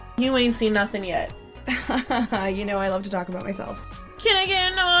You ain't seen nothing yet. You know I love to talk about myself. Can I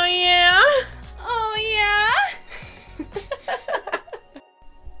get an oh yeah? Oh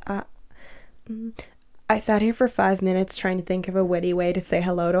yeah? I sat here for 5 minutes trying to think of a witty way to say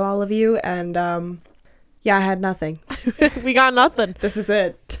hello to all of you, and yeah, I had nothing. We got nothing. This is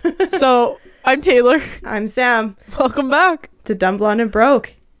it. So, I'm Taylor. I'm Sam. Welcome back To Dumb, Blonde, and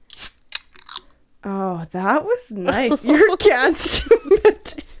Broke. Oh, that was nice. Your cat's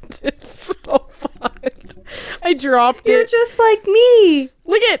It's so fun. I dropped You're it. just like me.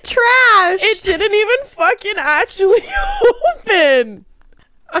 Look at Trash. it didn't even fucking actually open.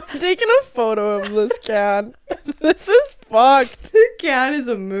 I'm taking a photo of this can. This is fucked. The cat is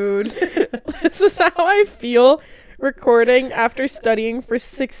a mood. This is how I feel recording after studying for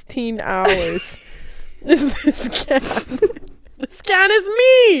 16 hours. This can. This can is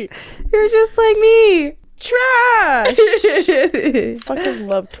me. You're just like me. Trash. Fucking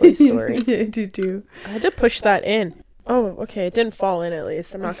love Toy Story. I do too. I had to push that in. Oh, okay. It didn't fall in at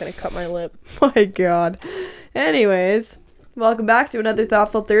least. I'm not going to cut my lip. My God. Anyways, welcome back to another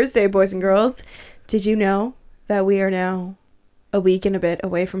Thoughtful Thursday, boys and girls. Did you know that we are now a week and a bit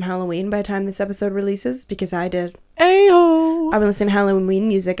away from Halloween by the time this episode releases? Because I did. Ayo. I've been listening to Halloween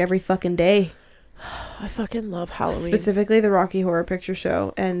music every fucking day. I fucking love Halloween. Specifically the Rocky Horror Picture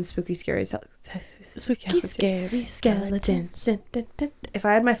Show and Spooky Scary Spooky Scary Skeletons. Dun, dun, dun. If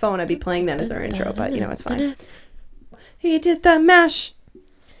I had my phone, I'd be playing that as our intro, but you know, it's fine. He did the mash.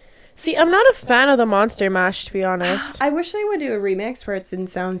 See, I'm not a fan of the Monster Mash, to be honest. I wish they would do a remix where it didn't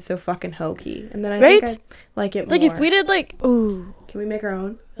sound so fucking hokey. And then I Right? think I'd like it Like, more. if we did, like, ooh, Can we make our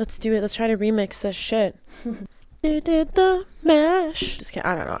own? let's do it. Let's try to remix this shit. They did the mash. Just kidding.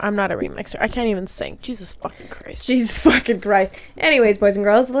 I don't know. I'm not a remixer. I can't even sing. Jesus fucking Christ. Jesus fucking Christ. Anyways, boys and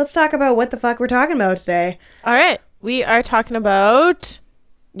girls, let's talk about what the fuck we're talking about today. All right. We are talking about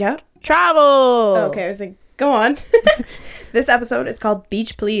Yeah? travel. Okay, I was like, go on. This episode is called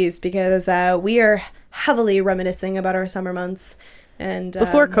Beach Please because we are heavily reminiscing about our summer months and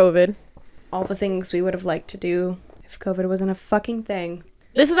Before COVID. all the things we would have liked to do if COVID wasn't a fucking thing.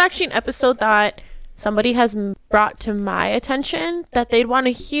 This is actually an episode that somebody has brought to my attention that they'd want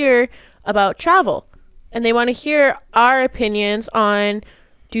to hear about travel. And they want to hear our opinions on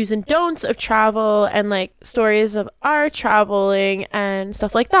do's and don'ts of travel and like stories of our traveling and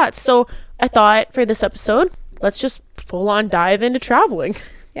stuff like that. So I thought for this episode, let's just full on dive into traveling.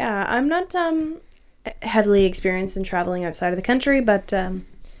 Yeah, I'm not heavily experienced in traveling outside of the country, but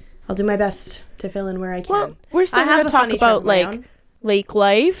I'll do my best to fill in where I can. Well, we're still I going have to a talk funny about trip of my like own. lake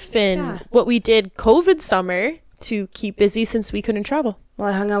life and Yeah. what we did COVID summer to keep busy since we couldn't travel. Well,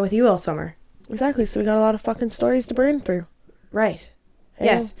 I hung out with you all summer. Exactly. So we got a lot of fucking stories to burn through. Right. Hey.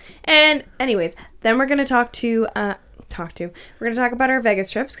 Yes. And anyways, then we're going to we're going to talk about our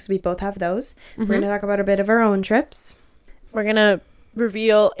Vegas trips because we both have those. We're going to talk about a bit of our own trips. We're going to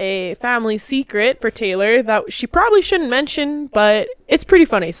reveal a family secret for Taylor that she probably shouldn't mention, but it's pretty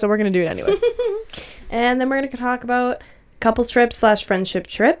funny. So we're going to do it anyway. And then we're going to talk about couples trips / friendship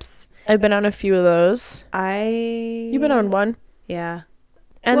trips. I've been on a few of those. You've You've been on one. Yeah.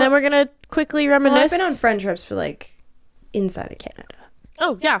 And Well- then we're going to quickly reminisce. Well, I've been on friend trips for like inside of Canada.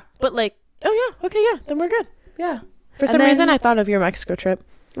 Oh, yeah. But like, oh, yeah. Okay, yeah. Then we're good. Yeah. For And some then- reason, I thought of your Mexico trip.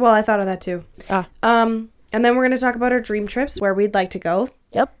 Well, I thought of that too. Ah. And then we're going to talk about our dream trips where we'd like to go.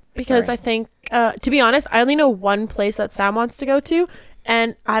 Yep. Because Sorry. I think, to be honest, I only know one place that Sam wants to go to.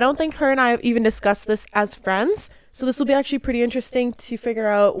 And I don't think her and I have even discussed this as friends. So this will be actually pretty interesting to figure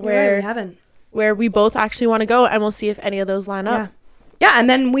out You're right, we where haven't. we both actually want to go. And we'll see if any of those line Yeah. up. Yeah, and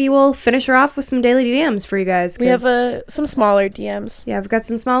then we will finish her off with some daily DMs for you guys. We have 'cause- some smaller DMs. Yeah, we've got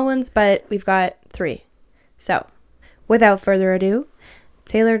some small ones, but we've got 3. So, without further ado,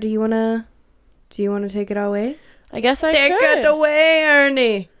 Taylor, do you wanna take it away? I guess I Take could. it away,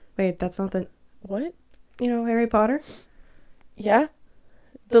 Ernie. Wait, that's not the What? Harry Potter. Yeah?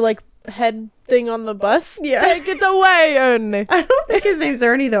 The like head thing on the bus? Yeah. Take it away, Ernie. I don't think his name's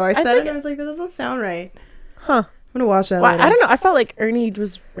Ernie though. I said it think and I was like, that doesn't sound right. Huh. I'm gonna watch that Well, later. I don't know. I felt like Ernie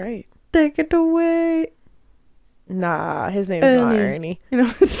was right. Take it away. Nah, his name's not Ernie. Ernie. You know,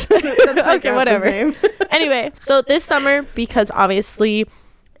 that's my Okay, grandpa's whatever. name. Anyway, so this summer, because obviously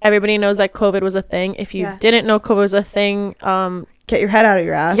everybody knows that COVID was a thing. If you Yeah. didn't know COVID was a thing, Get your head out of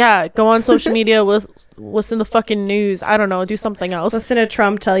your ass. yeah, go on social media, listen to the fucking news. I don't know, do something else. Listen to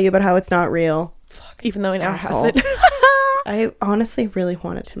Trump tell you about how it's not real. Even though he now has Asshole. it. I honestly really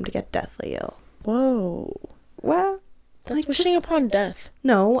wanted him to get deathly ill. Whoa. Well, That's like, wishing just- upon death.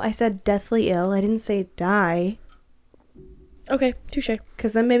 no, I said deathly ill. I didn't say die. Okay, touche.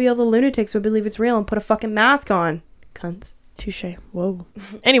 Because then maybe all the lunatics would believe it's real and put a fucking mask on. Cunts. Touche. Whoa.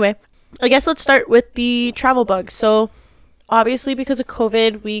 Anyway, I guess let's start with the travel bug. So obviously because of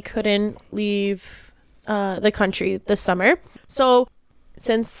COVID, we couldn't leave the country this summer. So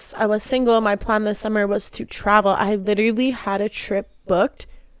since I was single, my plan this summer was to travel. I literally had a trip booked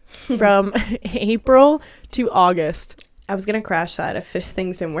from April to August. I was gonna crash that if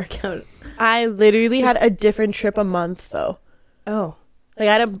things didn't work out. I literally had a different trip a month though. Oh. Like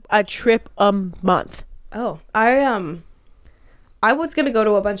I had a trip a month. Oh. I was gonna go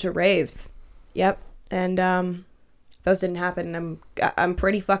to a bunch of raves. Yep. And those didn't happen, and I'm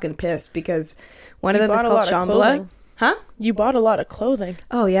pretty fucking pissed because one of them is called Shambhala. Huh? You bought a lot of clothing.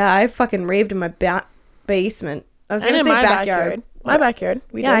 Oh yeah, I fucking raved in my basement. I was gonna say my backyard. My backyard.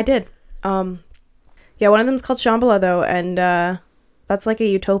 I did. Yeah, one of them's called Shambhala though, and that's like a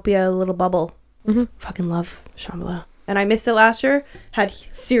utopia little bubble. Mm-hmm. Fucking love Shambhala. And I missed it last year. Had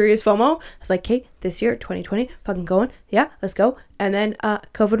serious FOMO. I was like, Kate, this year, 2020, fucking going. Yeah, let's go. And then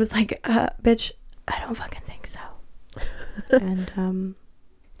COVID was like, bitch, I don't fucking think so. And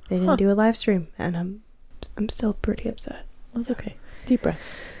they didn't do a live stream, and I'm still pretty upset. That's okay. Deep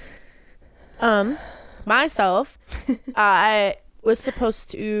breaths. Myself, I was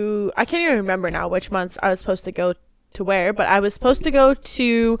supposed to, I can't even remember now which months I was supposed to go to where, but I was supposed to go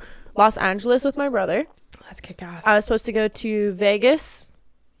to Los Angeles with my brother. Let's kick ass. I was supposed to go to Vegas.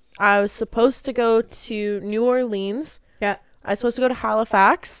 I was supposed to go to New Orleans. Yeah. I was supposed to go to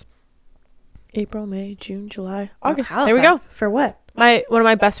Halifax. April, May, June, July, August. Oh, there we go. For what? One of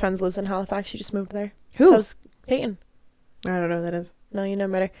my best friends lives in Halifax. She just moved there. Who? So I was Peyton. I don't know who that is. No, you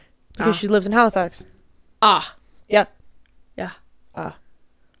never met her. Because she lives in Halifax. Yeah. Yeah.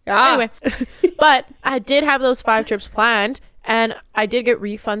 Anyway, but I did have those 5 trips planned, and I did get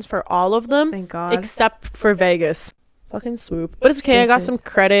refunds for all of them. Thank God. Except for Vegas. Fucking swoop. But it's okay. Bitches. I got some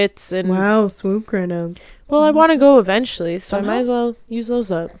credits. And wow, swoop credits. Well, I want to go eventually, so Somehow? I might as well use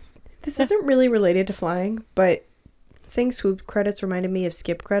those up. This isn't really related to flying, but saying swoop credits reminded me of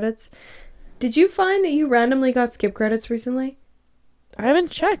skip credits. Did you find that you randomly got skip credits recently? I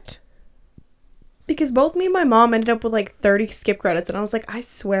haven't checked. Because both me and my mom ended up with like 30 skip credits, and I was like, I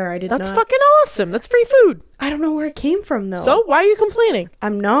swear I did not. That's fucking awesome. That's free food. I don't know where it came from, though. So, why are you complaining?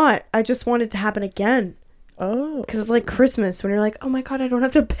 I'm not. I just want it to happen again. Oh. Because it's like Christmas, when you're like, oh my God, I don't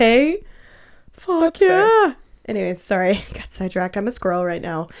have to pay? Fuck That's yeah. fair. Anyways, sorry. Got sidetracked. I'm a squirrel right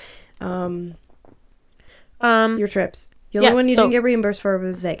now. Your trips. The only one you didn't get reimbursed for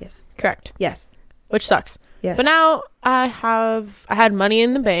was Vegas. Correct. Yes. Which sucks. Yes. But now I had money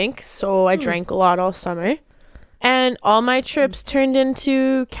in the bank, so I drank a lot all summer. And all my trips turned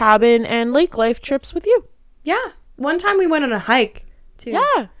into cabin and lake life trips with you. Yeah. One time we went on a hike, too.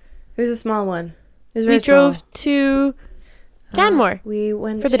 Yeah. It was a small one. It was We very drove small. to Canmore We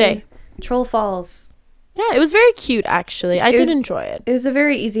went for the day. Troll Falls. Yeah, it was very cute, actually. I did enjoy it. It was a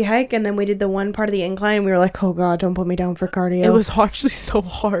very easy hike, and then we did the one part of the incline, and we were like, oh God, don't put me down for cardio. It was actually so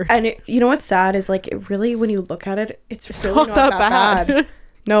hard. And you know what's sad is, like, it really, when you look at it, it's really not not that that bad. bad.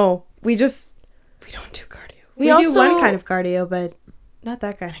 No, we don't do cardio. We do also- one kind of cardio, but not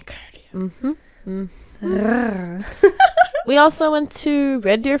that kind of cardio. Mm-hmm. We also went to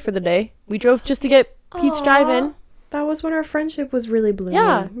Red Deer for the day. We drove just to get Pete's Drive-In. That was when our friendship was really blooming.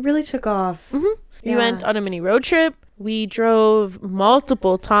 Yeah. Really took off. Mm-hmm. We Yeah. went on a mini road trip. We drove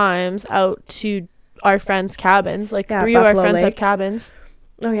multiple times out to our friends' cabins. Like 3 of our Buffalo friends have Lake. cabins.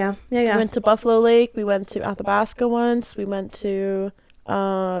 Oh, yeah. Yeah, We yeah. went to Buffalo Lake. We went to Athabasca once. We went to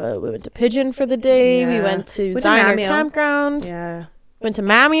Pigeon for the day. We Yeah. went to Went to Ziner Mamio. Campground. Yeah. Went to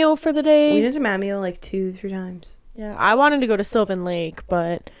Mamio for the day. We went to Mamio like 2-3 times. Yeah, I wanted to go to Sylvan Lake,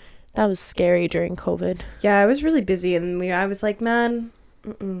 but that was scary during COVID. Yeah, I was really busy, and I was like, man,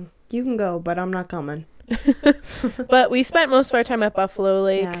 you can go, but I'm not coming. But we spent most of our time at Buffalo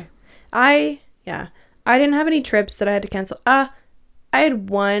Lake. Yeah. I didn't have any trips that I had to cancel. I had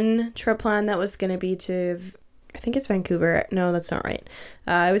one trip plan that was going to be to, I think it's Vancouver. No, that's not right.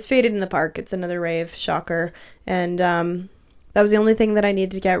 It was Faded in the Park. It's another rave, shocker. And that was the only thing that I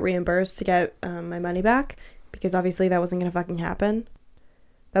needed to get reimbursed to get my money back, because obviously that wasn't going to fucking happen.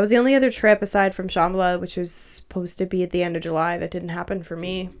 That was the only other trip aside from Shambhala, which was supposed to be at the end of July, that didn't happen for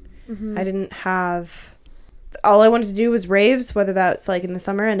me. Mm-hmm. I didn't have... All I wanted to do was raves, whether that's like in the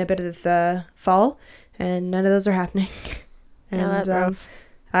summer and a bit of the fall, and none of those are happening. And Yeah, that's rough.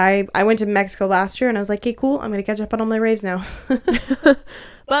 I went to Mexico last year, and I was like, okay, cool, I'm going to catch up on all my raves now.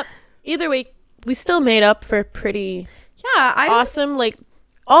 But either way, we still made up for pretty awesome. like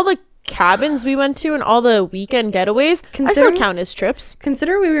all the cabins we went to and all the weekend getaways. I still count as trips.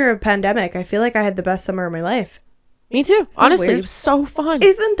 Consider we were a pandemic. I feel like I had the best summer of my life. Me too. that Honestly, weird? it was so fun.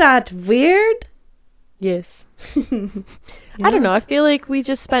 Isn't that weird? Yes. I don't know. I feel like we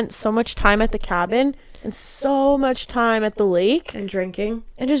just spent so much time at the cabin and so much time at the lake And drinking.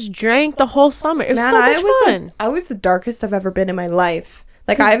 and just drank the whole summer. It was so much fun. I was the darkest I've ever been in my life.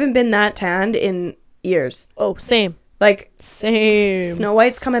 Like, I haven't been that tanned in years. Oh, same. Like, Same. Snow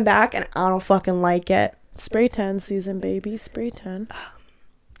White's coming back, and I don't fucking like it. Spray tan season, baby. Spray tan.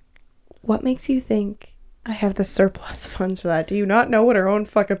 What makes you think I have the surplus funds for that? Do you not know what our own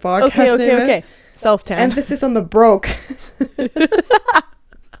fucking podcast name is? Okay. Self tan. Emphasis on the broke.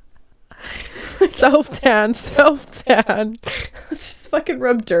 Self tan. Let's just fucking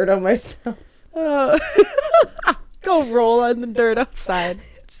rub dirt on myself. Go roll on the dirt outside.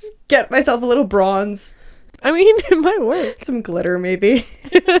 Just get myself a little bronze. I mean, it might work. Some glitter, maybe.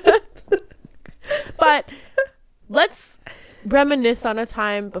 But let's reminisce on a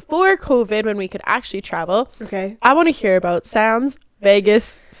time before COVID when we could actually travel. Okay. I want to hear about Sam's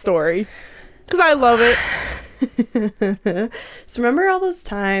Vegas story because I love it. So remember all those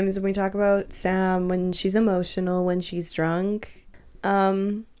times when we talk about Sam when she's emotional, when she's drunk?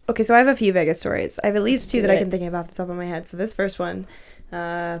 Okay, so I have a few Vegas stories. I have at least two that I can think of off the top of my head. So this first one,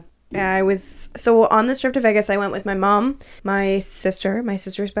 on this trip to Vegas, I went with my mom, my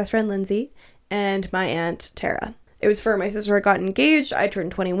sister's best friend Lindsay, and my aunt Tara. It was for my sister had gotten engaged. I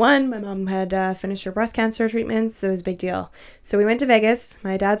turned 21. My mom had finished her breast cancer treatments. So it was a big deal. So we went to Vegas.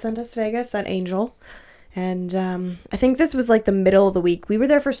 My dad sent us to Vegas, that angel. And I think this was like the middle of the week. We were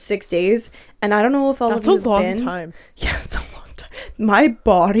there for 6 days. And I don't know if all of you have been. That's a long time. Yeah, it's a long time. My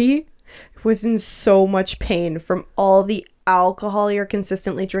body was in so much pain from all the alcohol you're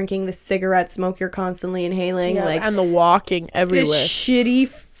consistently drinking, the cigarette smoke you're constantly inhaling. And the walking everywhere. The shitty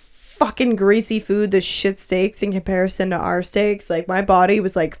fucking greasy food, the shit steaks in comparison to our steaks. Like, my body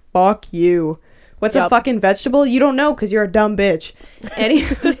was like, fuck you. What's a fucking vegetable? You don't know because you're a dumb bitch.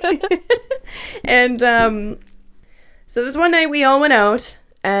 Anyway. And so there's one night we all went out,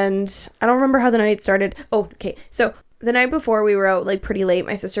 and I don't remember how the night started. Oh, okay. So the night before we were out like pretty late.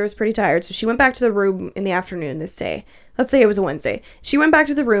 My sister was pretty tired, so she went back to the room in the afternoon this day. Let's say it was a Wednesday. She went back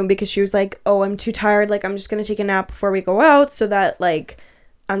to the room because she was like, oh, I'm too tired. Like, I'm just going to take a nap before we go out so that, like,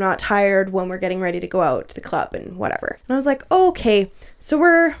 I'm not tired when we're getting ready to go out to the club and whatever. And I was like, oh, okay. So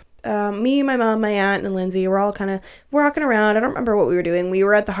we're, me, my mom, my aunt, and Lindsay, we're all kind of walking around. I don't remember what we were doing. We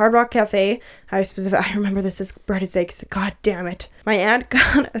were at the Hard Rock Cafe. I remember this as bright as day because, god damn it. My aunt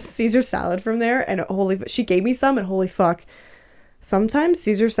got a Caesar salad from there, and she gave me some, and holy fuck. Sometimes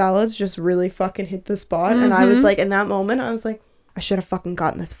Caesar salads just really fucking hit the spot. Mm-hmm. And I was like, in that moment, I was like, I should have fucking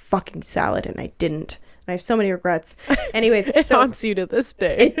gotten this fucking salad, and I didn't. And I have so many regrets. Anyways. It haunts you to this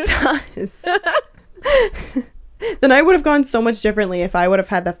day. It does. The night would have gone so much differently if I would have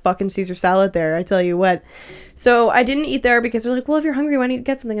had that fucking Caesar salad there, I tell you what. So I didn't eat there because they're like, well, if you're hungry, why don't you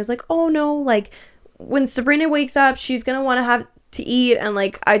get something? I was like, oh no, like, when Sabrina wakes up, she's gonna want to have to eat, and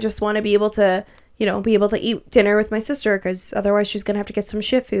like, I just want to be able to, be able to eat dinner with my sister, because otherwise she's gonna have to get some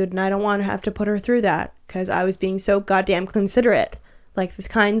shit food, and I don't want to have to put her through that, because I was being so goddamn considerate, like this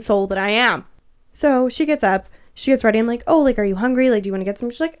kind soul that I am. So she gets up, she gets ready, I'm like, oh, like, are you hungry? Like, do you want to get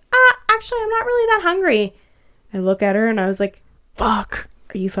some? She's like, actually, I'm not really that hungry. I look at her and I was like, fuck,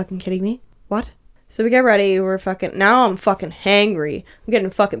 are you fucking kidding me? What? So we get ready, now I'm fucking hangry. I'm getting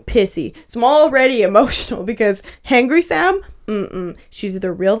fucking pissy. So I'm already emotional because hangry Sam, she's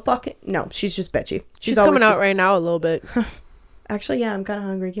the real fucking, no, she's just bitchy. She's coming out right now a little bit. Actually, yeah, I'm kind of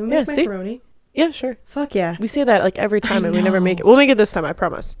hungry. Can we make macaroni? Yeah, sure. Fuck yeah. We say that like every time and we never make it. We'll make it this time, I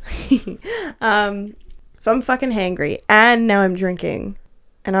promise. So I'm fucking hangry and now I'm drinking.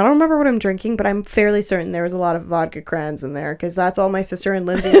 And I don't remember what I'm drinking, but I'm fairly certain there was a lot of vodka crans in there because that's all my sister and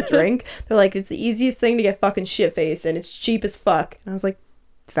Lindsay would drink. They're like, it's the easiest thing to get fucking shit-faced and it's cheap as fuck. And I was like,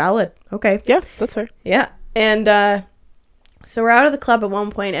 valid. Okay. Yeah, that's fair. Yeah. And so we're out of the club at one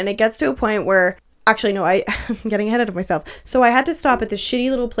point and it gets to a point where, actually, no, I'm getting ahead of myself. So I had to stop at this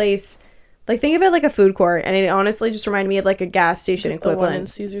shitty little place. Like, think of it like a food court, and it honestly just reminded me of like a gas station equivalent. The one in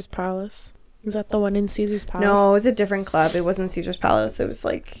Caesar's Palace. Is that the one in Caesar's Palace? No, it was a different club. It wasn't Caesar's Palace. It was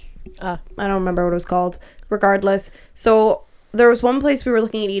like, I don't remember what it was called. Regardless. So there was one place we were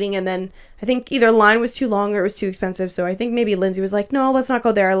looking at eating, and then I think either line was too long or it was too expensive. So I think maybe Lindsay was like, no, let's not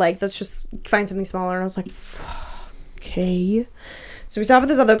go there. Like, let's just find something smaller. And I was like, okay. So we stopped at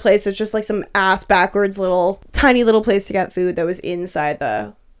this other place. It's just like some ass backwards tiny little place to get food that was inside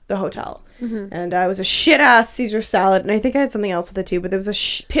the hotel. Mm-hmm. And it was a shit ass Caesar salad, and I think I had something else with it too, but there was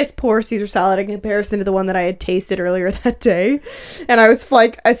a piss poor Caesar salad in comparison to the one that I had tasted earlier that day. And I was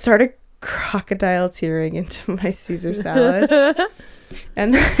like, I started crocodile tearing into my Caesar salad.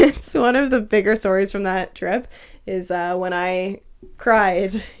 And it's one of the bigger stories from that trip is when I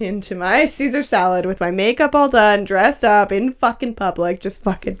cried into my Caesar salad with my makeup all done, dressed up in fucking public, just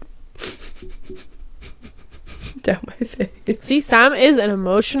fucking down my face. See, Sam is an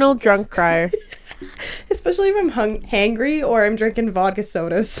emotional drunk crier. Especially if I'm hangry or I'm drinking vodka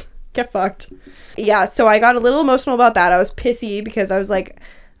sodas. Get fucked. Yeah, so I got a little emotional about that. I was pissy because I was like,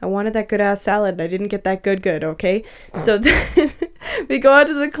 I wanted that good ass salad and I didn't get that good, okay? So then we go out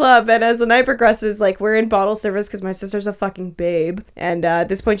to the club, and as the night progresses, like, we're in bottle service because my sister's a fucking babe. And at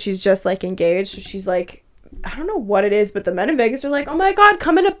this point, she's just, like, engaged. So she's like, I don't know what it is, but the men in Vegas are like, oh my God,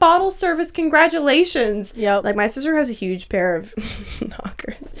 come in a bottle service. Congratulations. Yep. Like, my sister has a huge pair of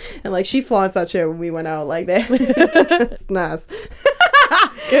knockers. And, like, she flaunts that shit when we went out. Like, it's nice.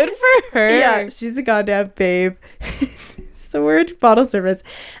 Good for her. Yeah, she's a goddamn babe. So we're at bottle service.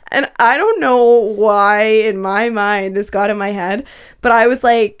 And I don't know why in my mind this got in my head, but I was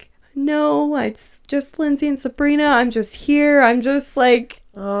like, no, it's just Lindsay and Sabrina. I'm just here. I'm just like,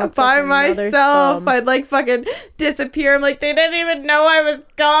 by myself. I'd like fucking disappear. I'm like, they didn't even know I was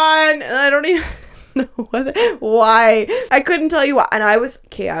gone. And I don't even know why. I couldn't tell you why. And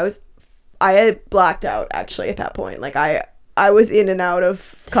I had blacked out actually at that point. Like I was in and out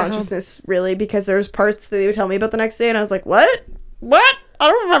of consciousness really, because there's parts that they would tell me about the next day and I was like, what? I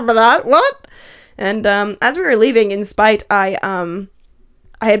don't remember that. What? And as we were leaving, in spite, I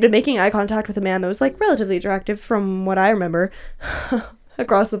had been making eye contact with a man that was like relatively attractive from what I remember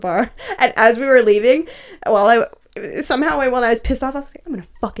across the bar. And as we were leaving, when I was pissed off, I was like, I'm gonna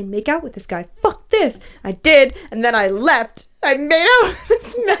fucking make out with this guy. Fuck this. I did. And then I left. I made out with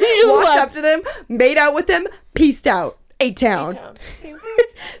this man. Walked up to them, made out with him, peaced out. A-Town.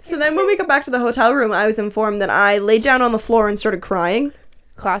 So then when we got back to the hotel room, I was informed that I laid down on the floor and started crying.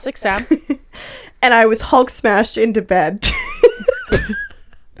 Classic Sam. And I was Hulk smashed into bed.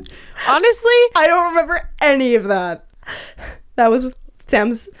 Honestly, I don't remember any of that. That was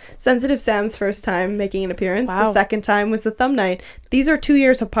Sam's first time making an appearance. Wow. The second time was the thumb night. These are 2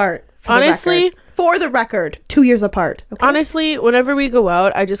 years apart. Honestly, for the record, 2 years apart. Okay? Honestly, whenever we go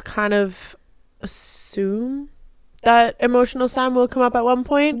out, I just kind of assume that emotional Sam will come up at one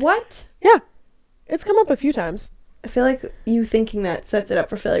point. What? Yeah. It's come up a few times. I feel like you thinking that sets it up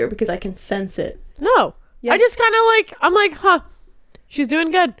for failure because I can sense it. No. Yes. I just kind of like, I'm like, huh, she's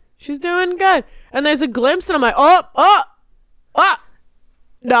doing good. She's doing good. And there's a glimpse and I'm like, oh.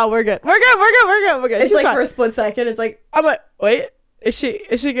 No, we're good. We're good. It's she's like fine. for a split second, it's like, I'm like, wait, is she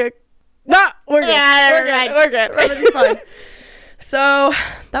good? Nah, we're good. Yeah, we're good. We're gonna be fine. So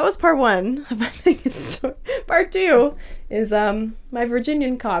that was part one of my biggest story. Part two is my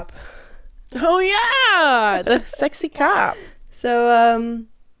Virginian cop. Oh yeah, the sexy cop. So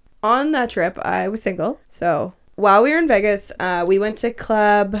on that trip I was single. So while we were in Vegas, we went to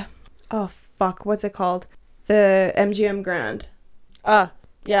club. Oh fuck, what's it called? The MGM Grand.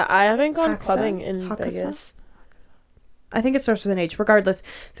 Yeah, I haven't gone Hakasa? clubbing in Hakasa? Vegas. I think it starts with an H. Regardless,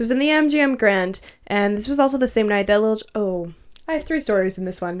 so it was in the MGM Grand, and this was also the same night that I have 3 stories in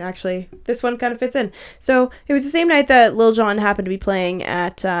this one, actually. This one kind of fits in. So it was the same night that Lil Jon happened to be playing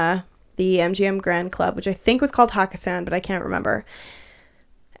at the MGM Grand Club, which I think was called Hakkasan, but I can't remember.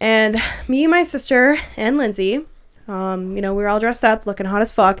 And me and my sister and Lindsay, we were all dressed up, looking hot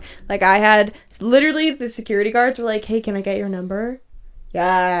as fuck. Like, I had, literally, the security guards were like, hey, can I get your number?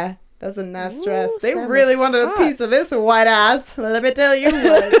 Yeah. That was a nice dress. They really wanted a piece of this white ass. Let me tell you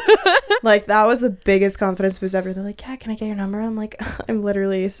what. Like, that was the biggest confidence boost ever. They're like, yeah, can I get your number? I'm like, I'm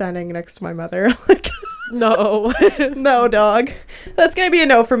literally standing next to my mother. Like, no. No, dog. That's going to be a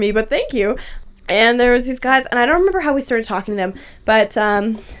no for me, but thank you. And there was these guys, and I don't remember how we started talking to them, but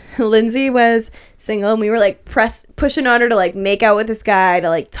Lindsay was single, and we were, like, pushing on her to, like, make out with this guy, to,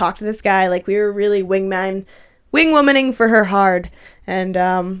 like, talk to this guy. Like, we were really wing-womaning for her hard. And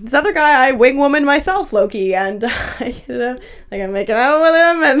this other guy, I wing-woman myself, Loki, and I'm making out with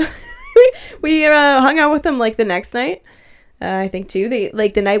him, and we hung out with them, like, the next night, I think, too.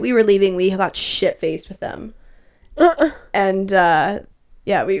 The night we were leaving, we got shit-faced with them. And,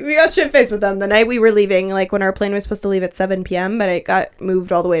 yeah, we got shit-faced with them the night we were leaving, like, when our plane was supposed to leave at 7 p.m., but it got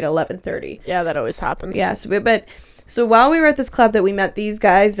moved all the way to 11:30. Yeah, that always happens. Yeah, so while we were at this club that we met these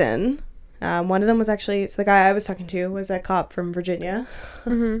guys in, one of them was actually, so the guy I was talking to was a cop from Virginia.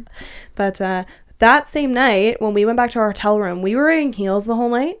 Mm-hmm. But that same night, when we went back to our hotel room, we were wearing heels the whole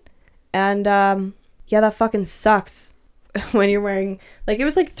night. And yeah, that fucking sucks when you're wearing, like, it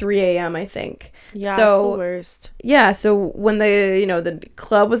was like 3 a.m., I think. Yeah, so, it's the worst. Yeah, so when the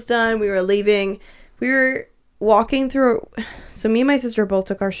club was done, we were leaving, we were walking through, so me and my sister both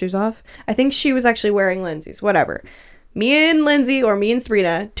took our shoes off. I think she was actually wearing Lindsay's, whatever. Me and Lindsay, or me and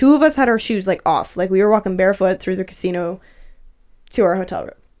Sabrina, 2 of us had our shoes, like, off. Like, we were walking barefoot through the casino to our hotel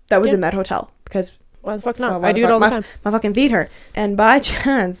room that was Yeah. in that hotel because Why the fuck not? why I the do it fuck- all the my, time. my fucking feet hurt. And by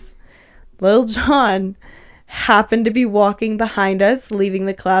chance, Lil Jon happened to be walking behind us, leaving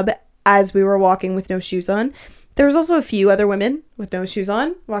the club as we were walking with no shoes on. There was also a few other women with no shoes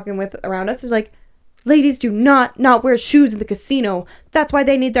on walking with around us. They're like, ladies do not wear shoes in the casino. That's why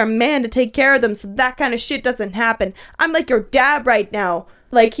they need their man to take care of them so that kind of shit doesn't happen. I'm like your dad right now.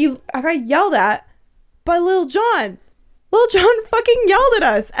 Like I got yelled at by Lil Jon. Lil Jon fucking yelled at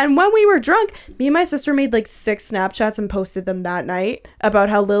us. And when we were drunk, me and my sister made like 6 Snapchats and posted them that night about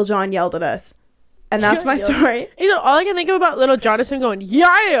how Lil Jon yelled at us. And that's my story. You know, all I can think of about little Jonathan going,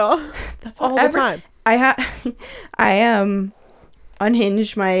 yeah, That's all the time. I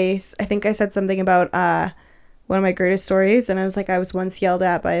unhinged I think I said something about one of my greatest stories, and I was like, I was once yelled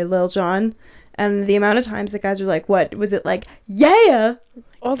at by Lil Jon, and the amount of times the guys were like, what was it, like, yeah?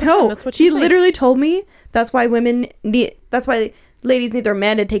 All the No, time. That's what he you think. literally told me that's why ladies need their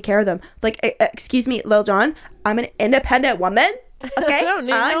man to take care of them. Like, excuse me, Lil Jon, I'm an independent woman, okay? I don't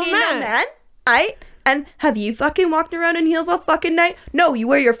need no man. And have you fucking walked around in heels all fucking night? No, you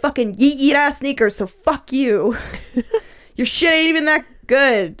wear your fucking yeet ass sneakers, so fuck you. Your shit ain't even that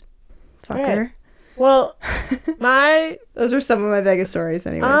good, fucker. Right. Well, Those are some of my Vegas stories,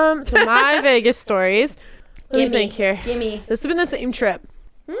 anyways. so my Vegas stories. Let me Gimme. think here. Gimme. This has been the same trip.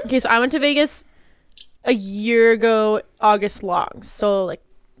 Okay, so I went to Vegas a year ago, August long. So like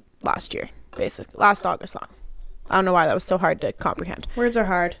last year, basically. Last August long. I don't know why that was so hard to comprehend. Words are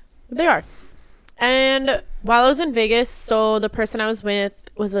hard. But they are. And while I was in Vegas, so the person I was with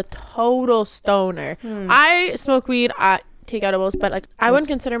was a total stoner. I smoke weed, I take edibles, but like I wouldn't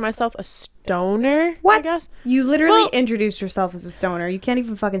consider myself a stoner. What? I guess. You literally Well- introduced yourself as a stoner. You can't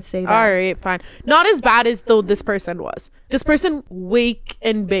even fucking say that. All right, fine. Not as bad as though this person was. This person wake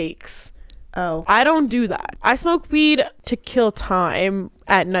and bakes. Oh. I don't do that. I smoke weed to kill time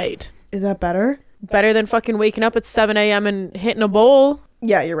at night. Is that better? Better than fucking waking up at 7 a.m. and hitting a bowl.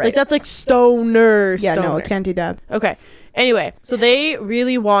 Yeah, you're right. Like that's like stoner. yeah, no, I stoner. can't do that. Okay. Anyway, so they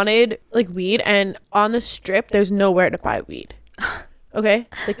really wanted like weed, and on the strip, there's nowhere to buy weed. Okay,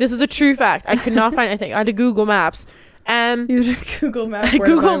 like this is a true fact. I could not find anything. I had to Google Maps, and You should Google Maps.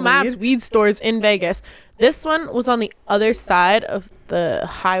 Google Maps weed stores in Vegas. This one was on the other side of the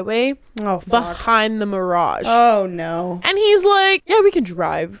highway, Oh, fuck. behind the Mirage. Oh, no. And he's like, "Yeah, we can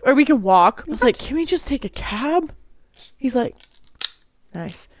drive or we can walk." I was like, "Can we just take a cab?" He's like,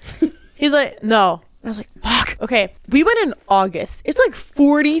 "Nice." He's like, "No." I was like, "Fuck." Okay, we went in August. It's like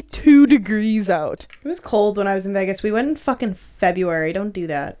 42 degrees out. It was cold when I was in Vegas. We went in fucking February. Don't do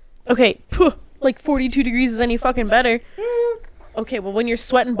that. Okay, like 42 degrees is any fucking better. Okay, well, when you're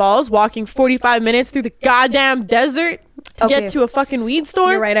sweating balls, walking 45 minutes through the goddamn desert to Okay. get to a fucking weed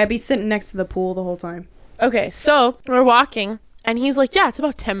store. You're right. I'd be sitting next to the pool the whole time. Okay, so we're walking, and he's like, "Yeah, it's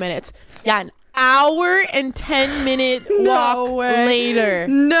about 10 minutes." Yeah, an hour and 10-minute walk way. later.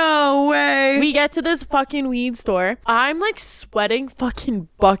 No way. We get to this fucking weed store. I'm like sweating fucking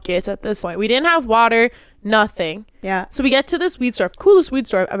buckets at this point. We didn't have water, nothing. yeah. So we get to this weed store. Coolest weed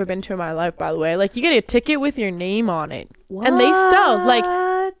store I've ever been to in my life, by the way. Like, you get a ticket with your name on it. And they sell like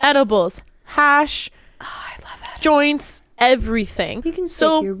What? edibles, hash, I love that. joints, everything. You can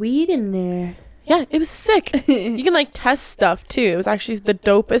so stick your weed in there. yeah, it was sick. You can like test stuff too. It was actually the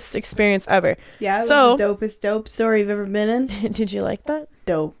dopest experience ever. Yeah, it was So- the dopest dope store you've ever been in. Did you like that?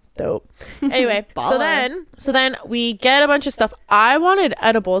 Dope. Dope. Anyway, so Baller. then we get a bunch of stuff. I wanted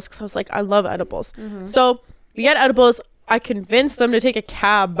edibles because I was like, I love edibles. So we get edibles. I convinced them to take a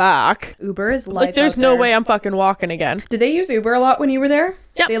cab back. Uber is life Like, there's out no there. way I'm fucking walking again. Did they use Uber a lot when you were there?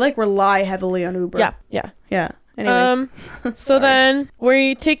 Yep. They like rely heavily on Uber. Yeah. Yeah. Anyways. So Sorry. then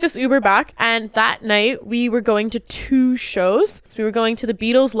we take this Uber back, and that night we were going to 2 shows. So we were going to the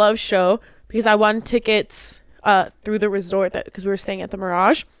Beatles Love show because I won tickets through the resort because we were staying at the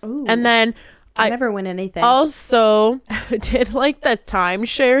Mirage. Ooh. And then I I never win anything. also did like the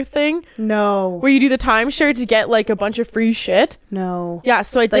timeshare thing No. where you do the timeshare to get like a bunch of free shit. No. Yeah,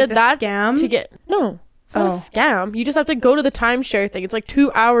 so I Like did the that scams? to get no. It's not a Oh. scam. You just have to go to the timeshare thing. It's like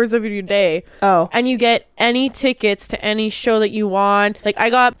 2 hours of your day. Oh. And you get any tickets to any show that you want. Like I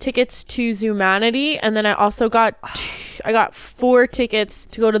got tickets to Zumanity, and then I also got I got 4 tickets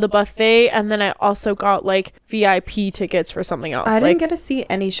to go to the buffet, and then I also got like VIP tickets for something else. I like didn't get to see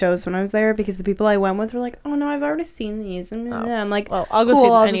any shows when I was there because the people I went with were like, "Oh no, I've already seen these." And I'm like, well, I'll go "Cool, see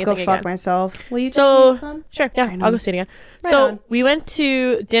I'll anything just go fuck again. myself." Will you So- take me some? Sure, yeah, Right I'll on. go see it again. Right So on. we went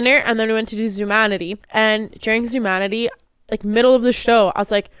to dinner, and then we went to do Zumanity. And during Zumanity, like middle of the show, I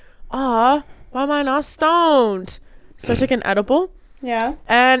was like, "Ah, why am I not stoned?" So I took an edible. Yeah.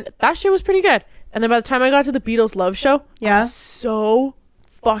 And that shit was pretty good. And then by the time I got to the Beatles Love Show, I Yeah. was so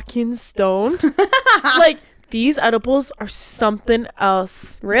fucking stoned. Like, these edibles are something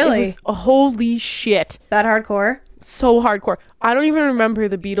else. Really? It was a holy shit. That hardcore? So hardcore. I don't even remember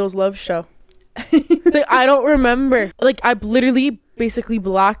the Beatles Love Show. Like, I don't remember. Like, I literally basically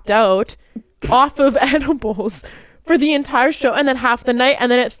blacked out off of edibles for the entire show, and then half the night,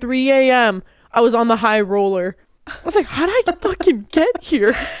 and then at 3 a.m. I was on the high roller. I was like, how did I fucking get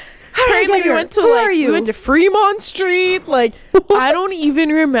here? How did I get here? We went to Who are you? we went to Fremont Street. Like, I don't even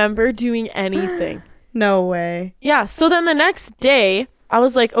remember doing anything. No way. Yeah. So then the next day, I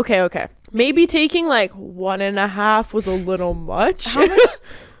was like, okay. Maybe taking like 1.5 was a little much. How much?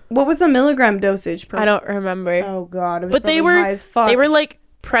 What was the milligram dosage per? I don't remember. Oh god, it was But they probably were high as fuck. they were like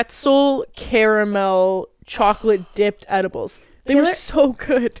pretzel caramel chocolate dipped edibles. They were Taylor- so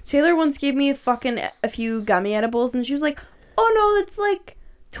good. Taylor once gave me a few gummy edibles, and she was like, "Oh no, it's like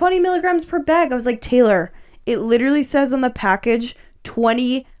 20 milligrams per bag." I was like, Taylor, it literally says on the package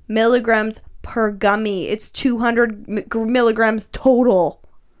 20 milligrams per gummy. It's 200 milligrams total.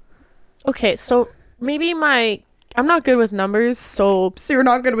 Okay, so maybe I'm not good with numbers, so So you're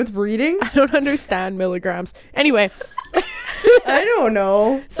not good with reading? I don't understand milligrams. Anyway, I don't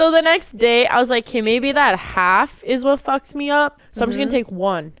know. so the next day I was like, okay, maybe that half is what fucks me up. So I'm just gonna take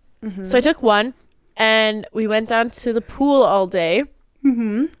one. So I took one, and we went down to the pool all day.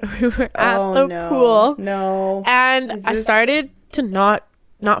 Mm-hmm. We were at the no. pool, No. and Is I this- started to not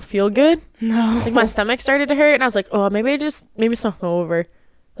feel good. No. Like, my stomach started to hurt, and I was like, oh, maybe it's not over.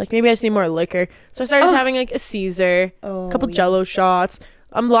 Like, maybe I just need more liquor. So I started having like a Caesar, Oh, a couple yeah. Jello shots.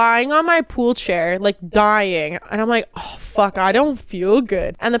 I'm lying on my pool chair, like dying, and I'm like, oh fuck, I don't feel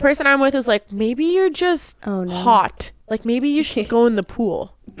good. And the person I'm with is like, maybe you're just Oh, no. hot. Like, maybe you should go in the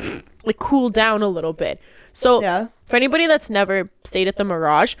pool, like cool down a little bit. So Yeah. for anybody that's never stayed at the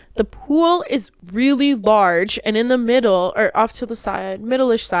Mirage, the pool is really large, and in the middle, or off to the side,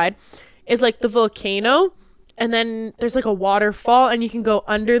 middle-ish side, is like the volcano, and then there's like a waterfall, and you can go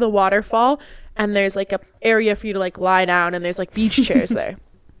under the waterfall, and there's like a area for you to like lie down, and there's like beach chairs there,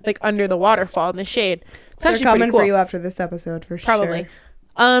 like under the waterfall in the shade. It's They're actually coming pretty cool. for you after this episode for Probably.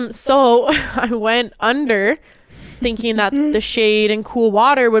 sure. So I went under, thinking that the shade and cool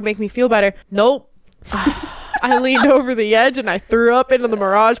water would make me feel better. Nope. I leaned over the edge and I threw up into the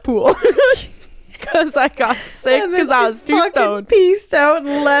Mirage pool because I got sick And then because I she was too fucking stoned. Peaced out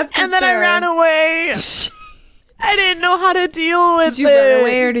and left. And it then I there. ran away. I didn't know how to deal with Did you it. run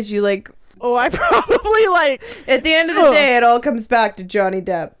away, or did you like? Oh, I probably like. At the end of the Ugh. day, it all comes back to Johnny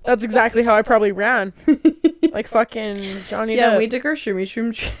Depp. That's exactly how I probably ran. Like fucking Johnny Yeah, Depp. we took our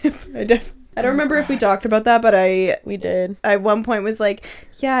shroom trip. I don't remember if we talked about that, but We did. I at one point was like,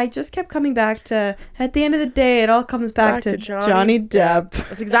 yeah, I just kept coming back to, at the end of the day, it all comes back to Johnny Depp.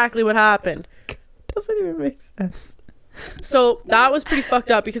 That's exactly what happened. Doesn't even make sense. So that was pretty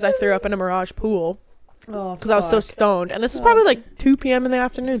fucked up because I threw up in a Mirage pool Oh, because I was so stoned. And this was probably like 2 p.m. in the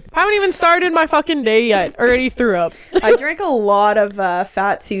afternoon. I haven't even started my fucking day yet. Already threw up. I drank a lot of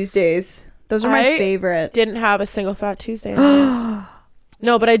Fat Tuesdays. Those are my I favorite. Didn't have a single Fat Tuesday.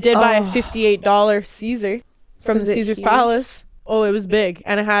 No, but I did buy a $58 Caesar from Was the it Caesar's huge? Palace. Oh, it was big.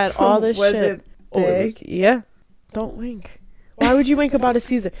 And it had all this Was shit. it Oh, big? yeah. Don't wink. Why would you wink about a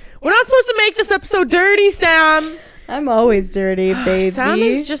Caesar? We're not supposed to make this episode dirty, Sam. I'm always dirty, baby. Sam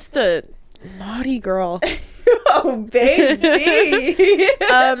is just a naughty girl. Oh, baby. So Did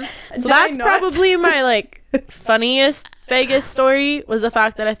I that's not? probably my like funniest Vegas story was the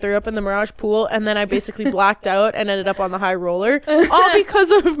fact that I threw up in the Mirage pool and then I basically blacked out and ended up on the high roller, all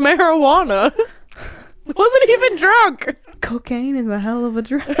because of marijuana. Wasn't even drunk. Cocaine is a hell of a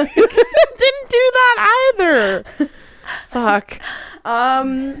drug. Didn't do that either. Fuck.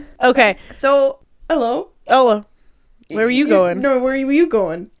 Okay. So, hello. Oh, where were you going? No, where were you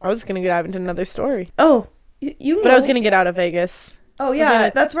going? I was gonna get out into another story, Oh, you can but I was go. gonna get out of Vegas. Oh, was yeah,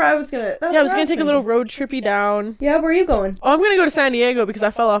 gonna- that's where I was gonna. That's Yeah, I was where gonna take a little thinking. road trippy down. Yeah, where are you going? Oh, I'm gonna go to San Diego because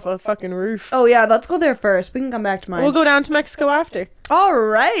I fell off a fucking roof. Oh, yeah, let's go there first. We can come back to mine. We'll go down to Mexico after. All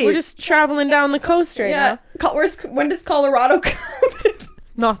right. We're just traveling down the coast right yeah. now. When does Colorado come?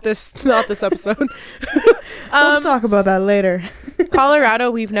 Not this episode. We'll talk about that later. Colorado,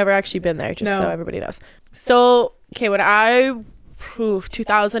 we've never actually been there, just No. so everybody knows. So, okay, when I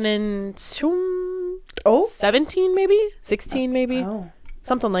 2017 maybe? 16 maybe? Oh.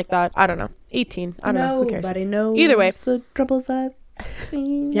 Something like that. I don't know. 18. I don't know. Who cares? Nobody knows Either way. the troubles I've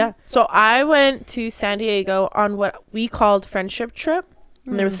seen. Yeah. So I went to San Diego on what we called friendship trip.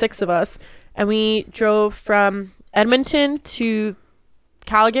 And there were 6 of us. And we drove from Edmonton to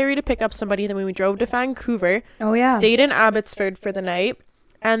Calgary to pick up somebody. Then we drove to Vancouver. Oh, yeah. Stayed in Abbotsford for the night.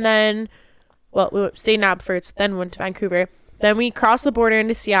 And then Well, we stayed in Aberfords, then went to Vancouver. Then we crossed the border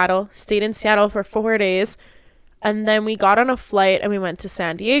into Seattle, stayed in Seattle for 4 days. And then we got on a flight and we went to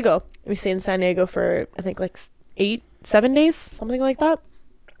San Diego. We stayed in San Diego for, I think, like 7 days, something like that.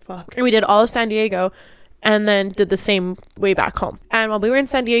 Fuck. And we did all of San Diego and then did the same way back home. And while we were in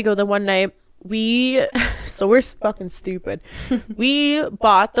San Diego the one night, so we're fucking stupid. We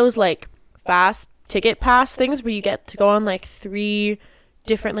bought those like fast ticket pass things where you get to go on like 3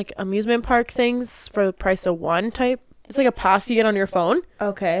 different like amusement park things for the price of one type. It's like a pass you get on your phone.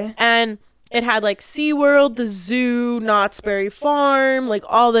 Okay. And it had like SeaWorld, the zoo, Knott's Berry Farm, like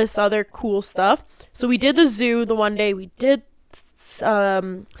all this other cool stuff. So we did the zoo the one day. We did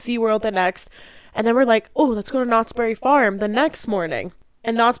SeaWorld the next. And then we're like, oh, let's go to Knott's Berry Farm the next morning.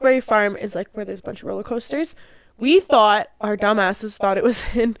 And Knott's Berry Farm is like where there's a bunch of roller coasters. We thought, our dumbasses thought it was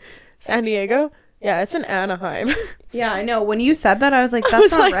in San Diego. Yeah, it's in Anaheim. Yeah, I know. When you said that, I was like, I that's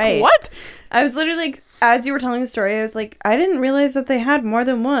was not like, right. what? I was literally like, as you were telling the story, I was like, I didn't realize that they had more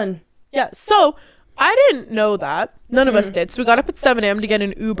than one. Yeah, so I didn't know that. None of us did. So we got up at 7 a.m. to get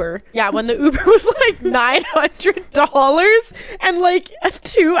an Uber. Yeah, when the Uber was like $900 and like a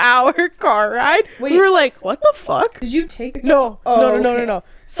 2-hour car ride. Wait. We were like, what the fuck? Did you take the No. Oh, No. okay.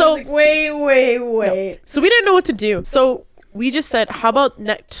 So, like, wait. no. So we didn't know what to do. So we just said, how about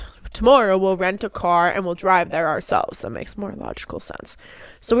tomorrow we'll rent a car and we'll drive there ourselves. That makes more logical sense.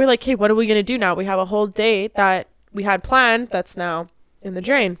 So we're like, hey, what are we going to do now? We have a whole day that we had planned that's now in the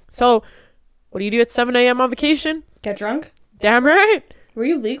drain. So what do you do at 7 a.m. on vacation? Get drunk? Damn right. Were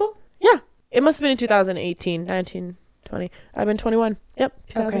you legal? Yeah. It must have been in 2018, 19, 20. I've been 21. Yep.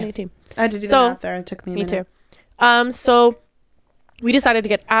 2018. I had to do So, the math there. It took me a Me minute. too. So we decided to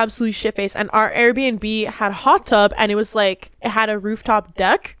get absolutely shit-faced, and our Airbnb had a hot tub, and it was like, it had a rooftop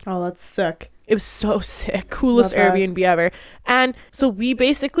deck. Oh, that's sick. It was so sick. Coolest Love that. Airbnb ever. And so we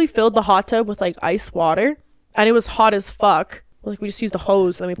basically filled the hot tub with like ice water, and it was hot as fuck. Like we just used a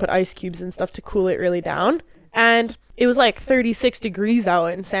hose, and then we put ice cubes and stuff to cool it really down. And it was like 36 degrees out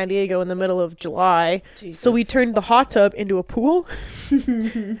in San Diego in the middle of July. Jesus. So we turned the hot tub into a pool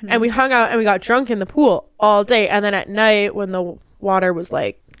and we hung out and we got drunk in the pool all day. And then at night when the water was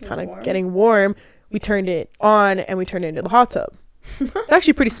like kind of getting warm, we turned it on and we turned it into the hot tub. It's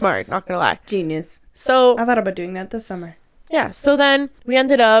actually pretty smart, not gonna lie. Genius. So I thought about doing that this summer. yeah, so then we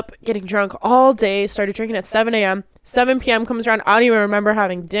ended up getting drunk all day, started drinking at 7 a.m. 7 p.m. comes around. I don't even remember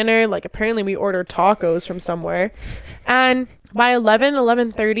having dinner. Like, apparently we ordered tacos from somewhere. And by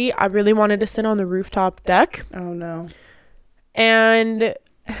 11:30, I really wanted to sit on the rooftop deck. Oh, no. And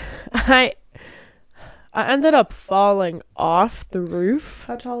I ended up falling off the roof.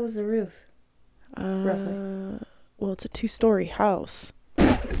 How tall was the roof? Roughly. Well, it's a 2-story house.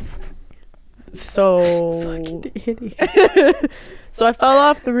 So Fucking idiot. So I fell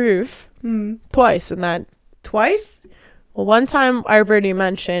off the roof twice in that. Twice? Well, one time I've already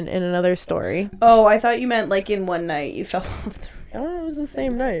mentioned in another story. Oh, I thought you meant like in one night you fell off the roof. Oh, it was the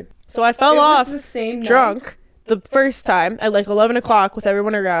same night. So I fell It was off the same drunk night? the first time at like 11 o'clock with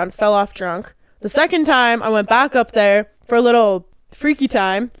everyone around, fell off drunk. The second time I went back up there for a little freaky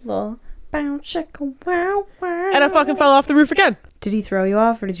time Little bow chicka wow wow. and I fucking fell off the roof again. Did he throw you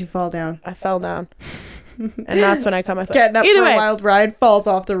off or did you fall down? I fell down. And that's when I cut my foot. Getting up Either for way, a wild ride, falls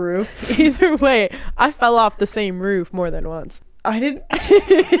off the roof. either way, I fell off the same roof more than once. I didn't.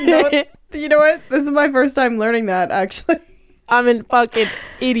 You know what? This is my first time learning that, actually. I'm a fucking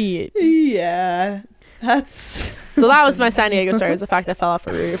idiot. Yeah. That's. So that was my San Diego story, was the fact I fell off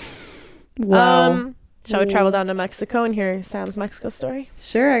a roof. Wow. Shall we travel down to Mexico and hear Sam's Mexico story?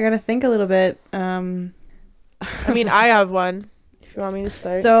 Sure, I gotta think a little bit. I mean, I have one. If you want me to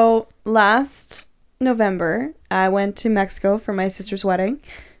start. So last November, I went to Mexico for my sister's wedding.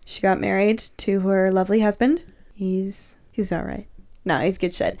 She got married to her lovely husband. He's all right. No, he's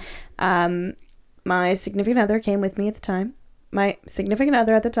good shit. My significant other came with me at the time. My significant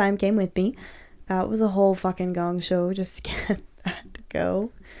other at the time came with me. That was a whole fucking gong show just to get that to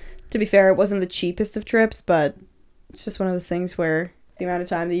go. To be fair, it wasn't the cheapest of trips, but it's just one of those things where the amount of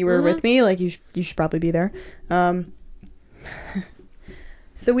time that you were with me, like, you should probably be there.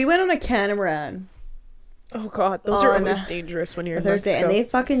 So we went on a catamaran. Oh god, those are on always dangerous when you're in Thursday, Mexico. and they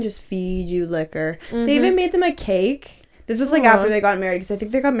fucking just feed you liquor. They even made them a cake. This was like after they got married, because I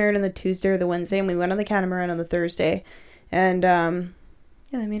think they got married on the Tuesday or the Wednesday, and we went on the catamaran on the Thursday. And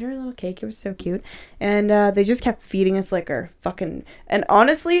yeah, they made her a little cake. It was so cute. And they just kept feeding us liquor. Fucking. And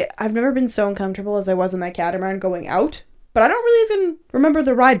honestly, I've never been so uncomfortable as I was on that catamaran going out. But I don't really even remember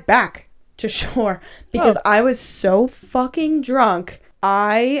the ride back to shore, because I was so fucking drunk.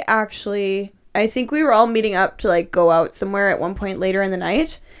 I think we were all meeting up to like go out somewhere at one point later in the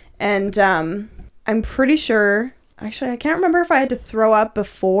night. And I'm pretty sure, actually, I can't remember if I had to throw up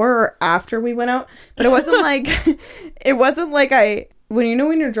before or after we went out, but it wasn't like, when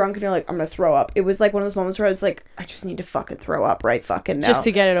you're drunk and you're like, I'm gonna throw up. It was like one of those moments where I was like, I just need to fucking throw up right fucking now. Just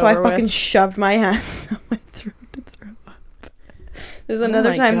to get it so over I fucking with. shoved my hands down my throat to throw up. There's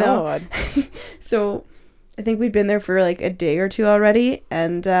another time though. So I think we'd been there for like a day or two already,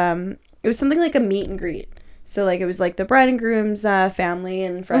 and it was something like a meet and greet. So like it was like the bride and groom's family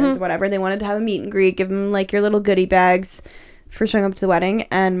and friends, whatever. They wanted to have a meet and greet, give them like your little goodie bags for showing up to the wedding.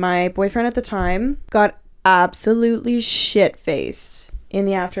 And my boyfriend at the time got absolutely shit-faced in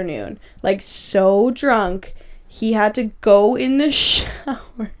the afternoon. Like so drunk, he had to go in the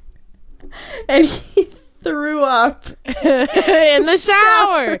shower and he threw up in the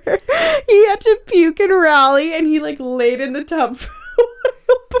shower. He had to puke and rally, and he like laid in the tub for a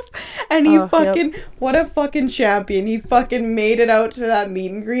while. And he what a fucking champion. He fucking made it out to that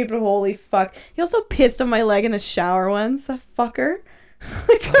meet and greet, but holy fuck. He also pissed on my leg in the shower once, that fucker.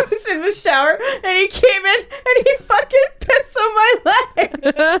 Like I was in the shower and he came in and he fucking pissed on my leg.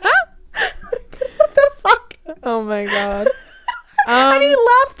 What the fuck? Oh my god. And he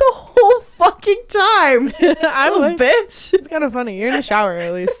laughed the whole fucking time. I'm a bitch. It's kind of funny. You're in the shower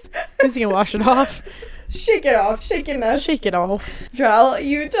at least. At least you can wash it off. Shake it off. Shake it nuts. Shake it off. Drell,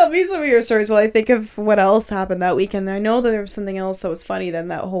 you tell me some of your stories while I think of what else happened that weekend. I know that there was something else that was funny then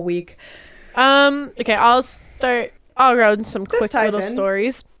that whole week. Okay, I'll run some quick little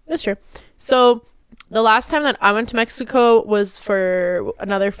stories. That's true. So the last time that I went to Mexico was for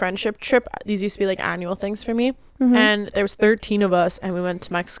another friendship trip. These used to be like annual things for me. Mm-hmm. And there was 13 of us and we went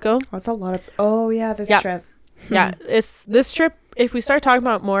to Mexico. That's a lot of... Oh, yeah, this trip. Yeah, it's this trip. If we start talking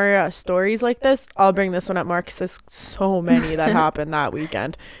about more stories like this, I'll bring this one up more because there's so many that happened that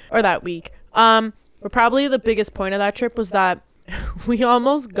weekend or that week. But probably the biggest point of that trip was that we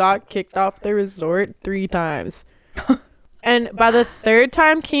almost got kicked off the resort 3 times. And by the 3rd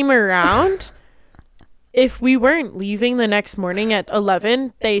time came around, if we weren't leaving the next morning at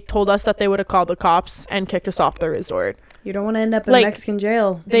 11, they told us that they would have called the cops and kicked us off the resort. You don't want to end up in Mexican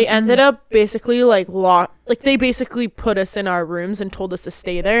jail. They ended up basically they basically put us in our rooms and told us to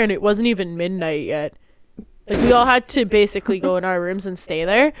stay there, and it wasn't even midnight yet. Like we all had to basically go in our rooms and stay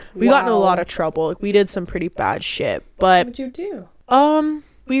there. We got in a lot of trouble. Like, we did some pretty bad shit. But what did you do?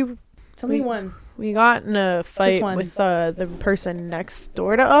 Tell me one. We got in a fight with the person next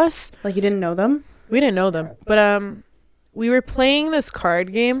door to us. Like you didn't know them? We didn't know them, but we were playing this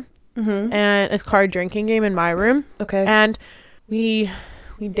card game. Mm-hmm. And a card drinking game in my room. Okay. And we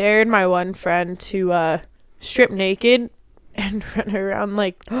dared my one friend to strip naked and run around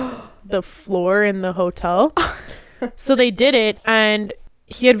like the floor in the hotel. So they did it, and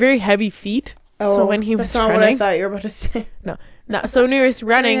he had very heavy feet. Oh, so when he was running, that's not what I thought you were about to say. No. So when he was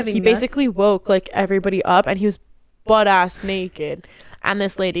running, he basically woke like everybody up, and he was butt ass naked. And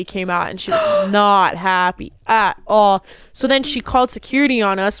this lady came out and she was not happy at all. So then she called security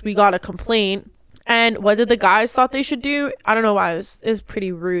on us. We got a complaint. And what did the guys thought they should do? I don't know why. It was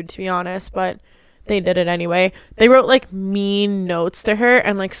pretty rude, to be honest, but they did it anyway. They wrote like mean notes to her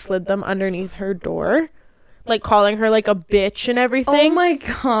and like slid them underneath her door, like calling her like a bitch and everything. Oh my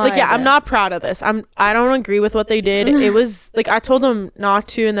god. Like, yeah, I'm not proud of this. I don't agree with what they did. It was like I told them not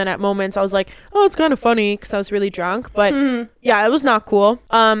to, and then at moments I was like, oh, it's kind of funny because I was really drunk. But yeah, it was not cool.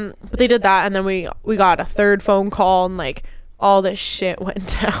 But they did that, and then we got a 3rd phone call, and like all this shit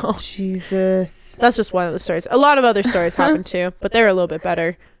went down. Jesus. That's just one of the stories. A lot of other stories happened too, but they were a little bit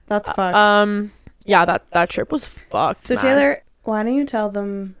better. That's fucked. Yeah, that trip was fucked. So man. Taylor, why don't you tell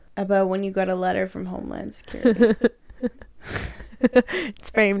them about when you got a letter from Homeland Security? It's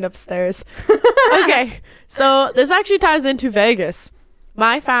framed upstairs. Okay, so this actually ties into Vegas.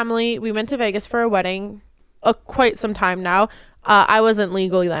 My family, we went to Vegas for a wedding quite some time now. I wasn't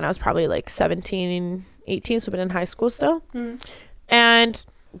legally then. I was probably like 17, 18, so I've been in high school still. And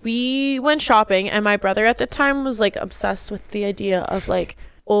we went shopping, and my brother at the time was like obsessed with the idea of like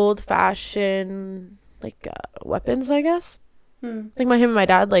old-fashioned like weapons, I guess. Like him and my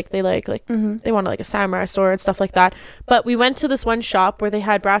dad, like they they wanted like a samurai sword and stuff like that. But we went to this one shop where they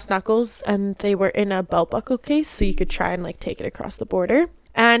had brass knuckles, and they were in a belt buckle case, so you could try and like take it across the border.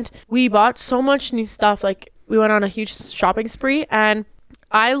 And we bought so much new stuff. Like we went on a huge shopping spree, and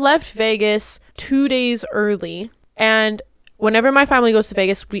I left Vegas 2 days early. And whenever my family goes to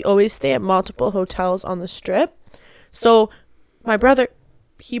Vegas, we always stay at multiple hotels on the Strip. So my brother,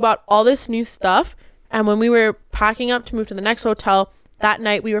 he bought all this new stuff. And when we were packing up to move to the next hotel, that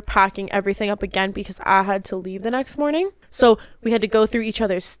night we were packing everything up again because I had to leave the next morning. So we had to go through each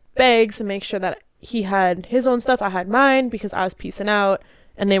other's bags and make sure that he had his own stuff, I had mine, because I was peacing out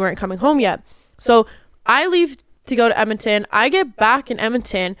and they weren't coming home yet. So I leave to go to Edmonton. I get back in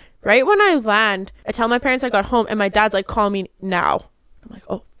Edmonton. Right when I land, I tell my parents I got home, and my dad's like, call me now. I'm like,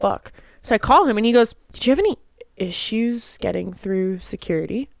 oh, fuck. So I call him, and he goes, did you have any issues getting through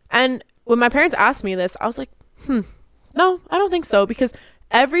security? And when my parents asked me this, I was like, no, I don't think so. Because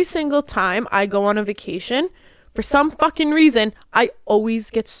every single time I go on a vacation, for some fucking reason, I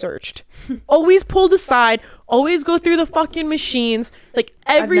always get searched. Always pulled aside. Always go through the fucking machines. Like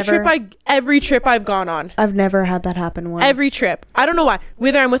every trip I've gone on. I've never had that happen once. Every trip. I don't know why.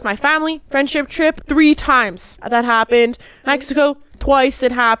 Whether I'm with my family, friendship trip, 3 times that happened. Mexico, twice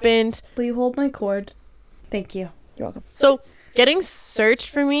it happened. Will you hold my cord? Thank you. You're welcome. So getting searched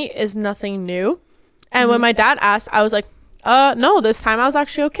for me is nothing new. And when my dad asked, I was like, no, this time I was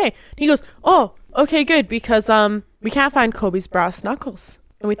actually okay. He goes, oh, okay, good, because we can't find Kobe's brass knuckles,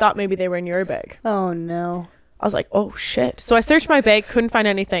 and we thought maybe they were in your bag. Oh no. I was like, oh shit. So I searched my bag, couldn't find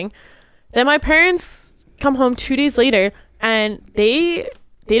anything. Then my parents come home 2 days later, and they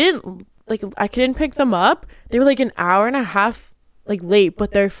didn't, like, I couldn't pick them up. They were like an hour and a half like late,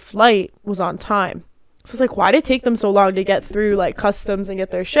 but their flight was on time. So I was like, why did it take them so long to get through like customs and get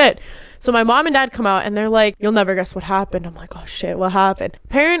their shit? So my mom and dad come out, and they're like, you'll never guess what happened. I'm like, oh shit, what happened?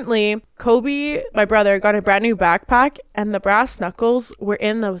 Apparently Kobe, my brother, got a brand new backpack, and the brass knuckles were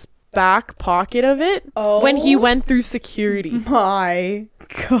in the back pocket of it when he went through security. My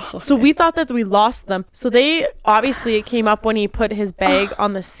God. So we thought that we lost them. So it came up when he put his bag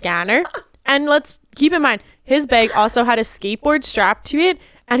on the scanner. And let's keep in mind, his bag also had a skateboard strapped to it,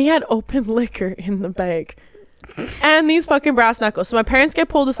 and he had open liquor in the bag. And these fucking brass knuckles. So my parents get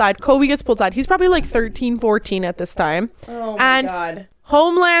pulled aside. Kobe gets pulled aside. He's probably like 13, 14 at this time. Oh my God.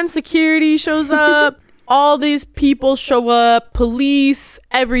 Homeland Security shows up. All these people show up. Police,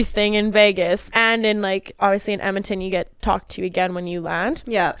 everything in Vegas. And in like, obviously in Edmonton, you get talked to again when you land.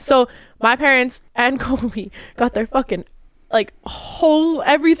 Yeah. So my parents and Kobe got their fucking like whole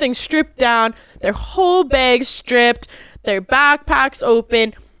everything stripped down. Their whole bag stripped. Their backpacks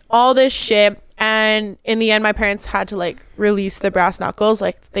open. All this shit. And in the end, my parents had to like release the brass knuckles.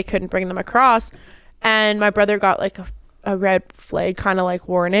 Like they couldn't bring them across. And my brother got like a red flag kind of like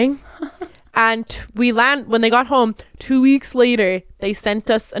warning. And when they got home 2 weeks later, they sent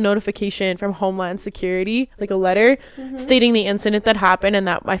us a notification from Homeland Security, like a letter stating the incident that happened and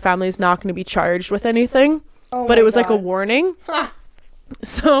that my family is not going to be charged with anything. But it was like a warning.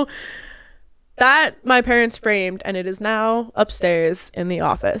 So that my parents framed, and it is now upstairs in the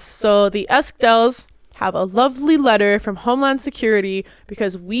office. So the Eskdales have a lovely letter from Homeland Security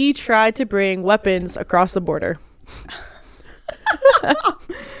because we tried to bring weapons across the border.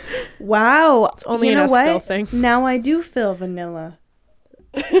 Wow. It's only you an know Eskdale what? thing. Now I do feel vanilla.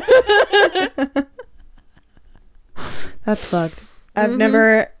 That's fucked. I've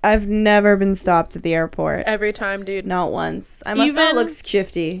never been stopped at the airport. Every time, dude. Not once. I must not look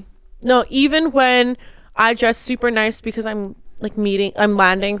shifty. No, even when I dress super nice because I'm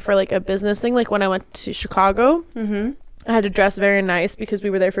landing for like a business thing. Like when I went to Chicago, I had to dress very nice because we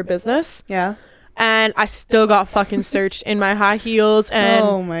were there for business. Yeah. And I still got fucking searched in my high heels and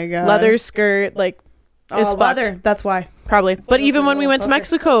oh my God, leather skirt. Like, oh, leather. That's why. Probably. But even when we went to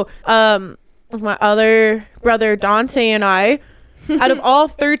Mexico, my other brother Dante and I, out of all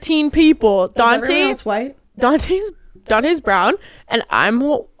 13 people, Dante's white. Dante's brown, and I'm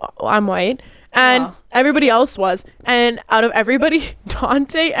white, and everybody else was. And out of everybody,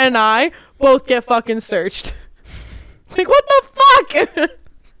 Dante and I both get fucking searched. Like, what the fuck?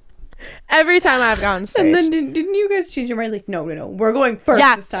 Every time I've gotten searched. And then didn't you guys change your mind? Like, no, we're going first.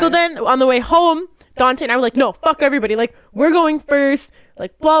 Yeah. This time. So then on the way home, Dante and I were like, no, fuck everybody. Like, we're going first.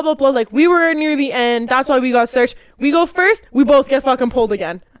 Like, blah, blah, blah. Like, we were near the end. That's why we got searched. We go first. We both get fucking pulled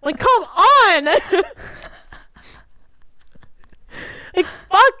again. Like, come on. Like,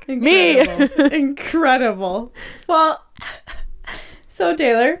 fuck me. Incredible. Well, so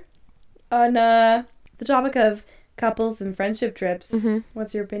Taylor, on the topic of couples and friendship trips,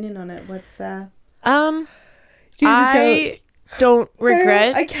 what's your opinion on it? I don't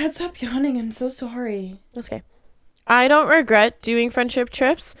regret. I can't stop yawning. I'm so sorry. That's okay. I don't regret doing friendship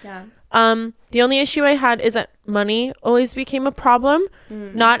trips. Yeah. The only issue I had is that money always became a problem.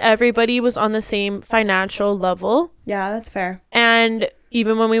 Not everybody was on the same financial level. Yeah, that's fair. And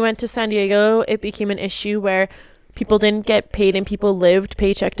even when we went to San Diego, it became an issue where people didn't get paid and people lived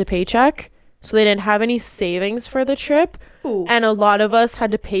paycheck to paycheck. So they didn't have any savings for the trip. Ooh. And a lot of us had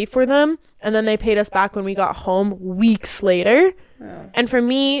to pay for them. And then they paid us back when we got home weeks later. Oh. And for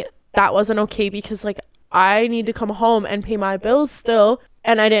me, that wasn't okay because like I need to come home and pay my bills still.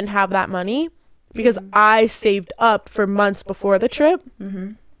 And I didn't have that money. because I saved up for months before the trip.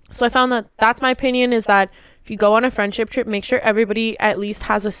 So I found that that's my opinion, is that if you go on a friendship trip, make sure everybody at least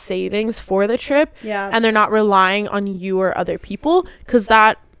has a savings for the trip. Yeah. And they're not relying on you or other people, because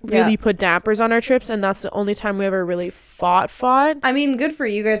that really put dampers on our trips, and that's the only time we ever really fought. I mean, good for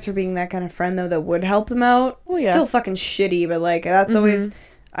you guys for being that kind of friend, though, that would help them out. Oh, yeah. Still fucking shitty, but, like, that's always...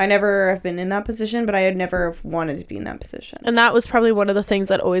 I never have been in that position, but I had never wanted to be in that position. And that was probably one of the things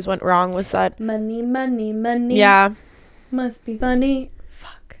that always went wrong, was that... Money, money, money. Yeah. Must be funny.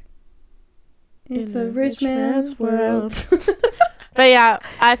 Fuck. It's a rich man's world. But yeah,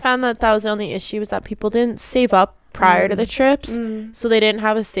 I found that was the only issue, was that people didn't save up prior to the trips. So they didn't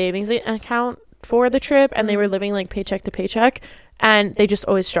have a savings account for the trip, and they were living like paycheck to paycheck, and they just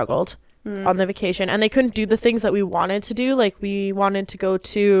always struggled on the vacation, and they couldn't do the things that we wanted to do. Like, we wanted to go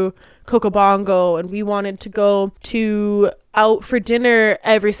to Cocobongo, and we wanted to go to out for dinner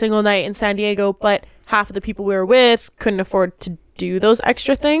every single night in San Diego, but half of the people we were with couldn't afford to do those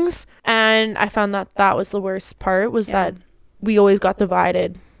extra things. And I found that was the worst part, was that we always got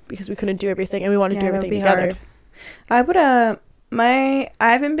divided because we couldn't do everything, and we wanted to do everything together. Hard. I would I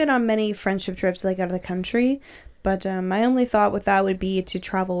haven't been on many friendship trips, like, out of the country, but my only thought with that would be to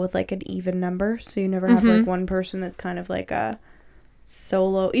travel with, like, an even number, so you never have like one person that's kind of like a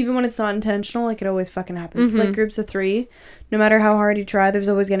solo. Even when it's not intentional, like, it always fucking happens. It's like groups of 3. No matter how hard you try, there's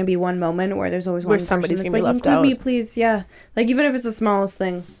always going to be one moment where there's always one person somebody's that's gonna be like, left include out. me, please. Yeah, like, even if it's the smallest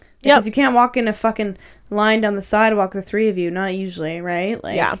thing. Because you can't walk in a fucking line down the sidewalk, the 3 of you, not usually, right?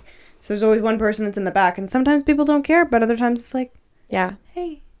 Like, yeah. So there's always one person that's in the back, and sometimes people don't care, but other times it's like, yeah.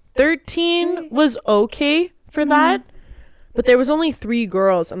 Hey. 13 was okay for that, but there was only 3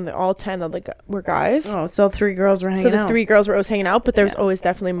 girls, and all 10 of the were guys. Oh, so 3 girls were hanging out. So the 3 girls were always hanging out, but there was always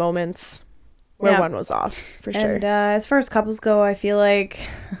definitely moments where one was off, for sure. And as far as couples go, I feel like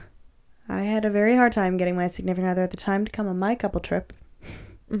I had a very hard time getting my significant other at the time to come on my couple trip.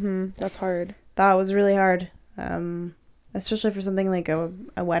 That's hard. That was really hard, especially for something like a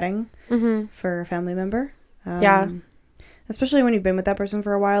wedding for a family member. Especially when you've been with that person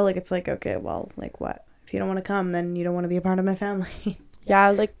for a while, like, it's like, okay, well, like, what? If you don't want to come, then you don't want to be a part of my family. Yeah,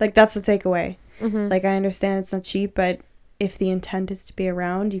 like that's the takeaway. Like, I understand it's not cheap, but if the intent is to be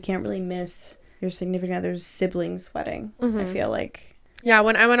around, you can't really miss your significant other's siblings' wedding, I feel like. Yeah,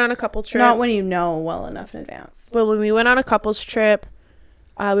 when I went on a couple trip. Not when you know well enough in advance. Well, when we went on a couple's trip,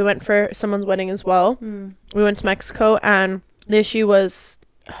 we went for someone's wedding as well. We went to Mexico, and the issue was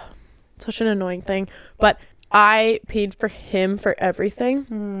such an annoying thing, but I paid for him for everything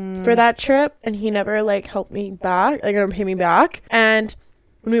for that trip, and he never, like, helped me back, like, never paid me back. And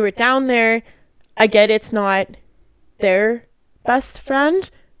when we were down there, I get it's not their best friend,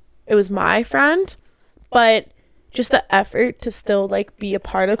 it was my friend, but just the effort to still, like, be a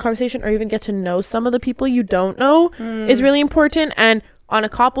part of the conversation, or even get to know some of the people you don't know is really important. And on a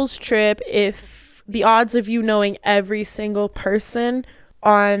couple's trip, if the odds of you knowing every single person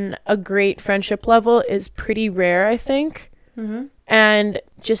on a great friendship level is pretty rare, I think. And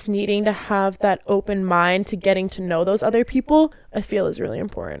just needing to have that open mind to getting to know those other people, I feel, is really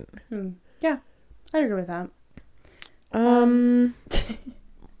important. Yeah, I'd agree with that.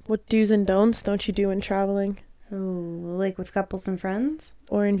 What do's and don'ts don't you do when traveling? Oh, like with couples and friends?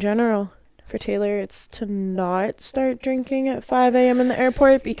 Or in general? For Taylor, it's to not start drinking at 5 a.m. in the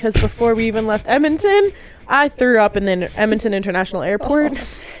airport, because before we even left Edmonton, I threw up in the Edmonton International Airport.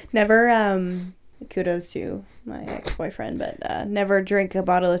 Never, kudos to my ex-boyfriend, but never drink a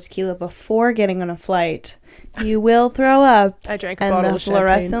bottle of tequila before getting on a flight. You will throw up. I drank a bottle of champagne. And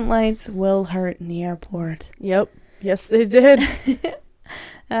the fluorescent lights will hurt in the airport. Yep. Yes, they did.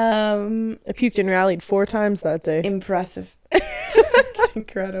 I puked and rallied 4 times that day. Impressive.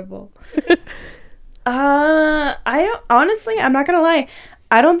 Incredible. I don't, honestly, I'm not gonna lie,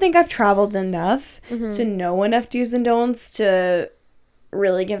 I don't think I've traveled enough to know enough do's and don'ts to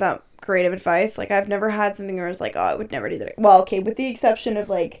really give that creative advice. Like, I've never had something where I was like, oh, I would never do that. Well, okay, with the exception of,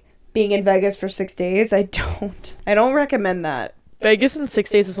 like, being in Vegas for 6 days, I don't recommend that. Vegas in 6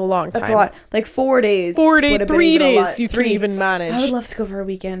 days is a long time. That's a lot. Like 4 days. 3 days you can even manage. I would love to go for a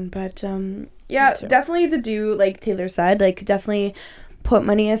weekend, but yeah, definitely the do, like Taylor said, like, definitely put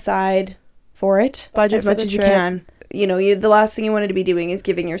money aside for it. Budget as much for the as you trip. can. You know, the last thing you want to be doing is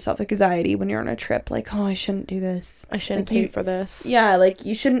giving yourself anxiety when you're on a trip. Like, oh, I shouldn't do this. I shouldn't like, pay for this. Yeah, like,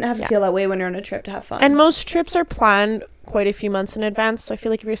 you shouldn't have to feel that way when you're on a trip to have fun. And most trips are planned quite a few months in advance, so I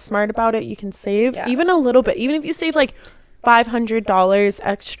feel like if you're smart about it, you can save even a little bit. Even if you save like $500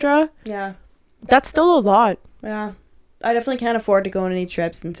 extra, that's still a lot. Yeah, I definitely can't afford to go on any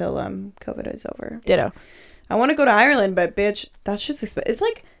trips until COVID is over. Ditto. I want to go to Ireland, but bitch, that's just expensive. It's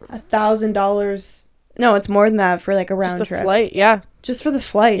like $1,000. No, it's more than that for like a round Just the trip. flight, yeah. Just for the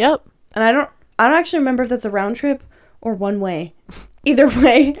flight. Yep. And I don't actually remember if that's a round trip or one way. Either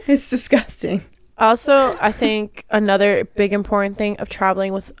way, it's disgusting. Also, I think another big important thing of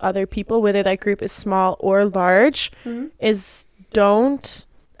traveling with other people, whether that group is small or large, is I'm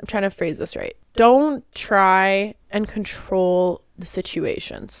trying to phrase this right. Don't try and control the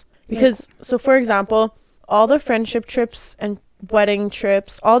situations. Because, so for example, all the friendship trips and wedding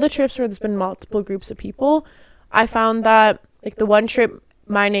trips, all the trips where there's been multiple groups of people, I found that, like, the one trip,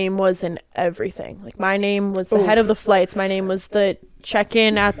 my name was in everything. Like, my name was the head of the flights. My name was the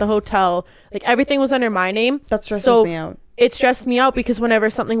check-in at the hotel. Like, everything was under my name. That stresses me out. It stressed me out because whenever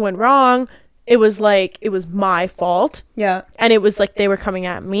something went wrong, it was like, it was my fault. Yeah. And it was like they were coming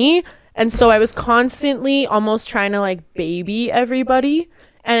at me. And so I was constantly almost trying to, like, baby everybody.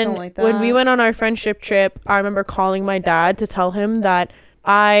 And Don't like when we that. went on our friendship trip, I remember calling my dad to tell him that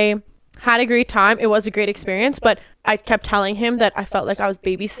I had a great time. It was a great experience, but I kept telling him that I felt like I was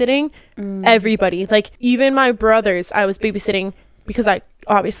babysitting everybody. Like, even my brothers, I was babysitting because I'm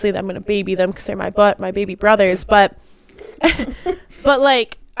going to baby them because they're my baby brothers. But, but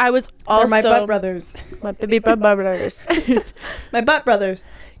like, I was also... They're my butt brothers. My baby butt brothers. My butt brothers.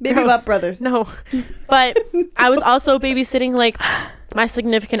 Baby Gross. butt brothers. No. But I was also babysitting, like, my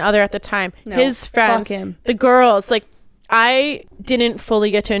significant other at the time. No, his friends. fuck him. The girls. Like, I didn't fully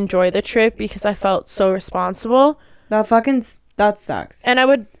get to enjoy the trip because I felt so responsible. That sucks. And I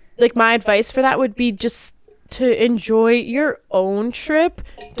would, like, my advice for that would be just to enjoy your own trip.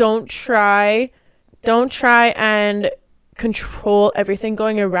 Don't try and control everything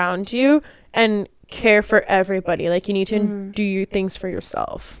going around you and care for everybody. Like, you need to do your things for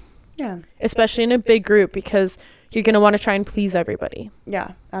yourself. Yeah. Especially in a big group because you're going to want to try and please everybody.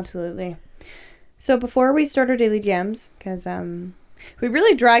 Yeah, absolutely. So before we start our daily jams, because we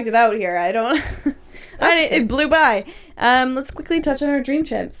really dragged it out here. It blew by. Let's quickly touch on our dream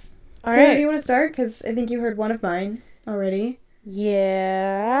trips. All Taylor, right. do you want to start? Because I think you heard one of mine already.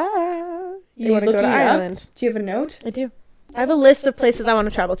 Yeah. You want to go looking to it up? Ireland? Do you have a note? I do. I have a list of places I want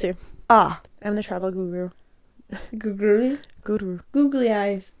to travel to. Ah. I'm the travel guru. Googly. Googly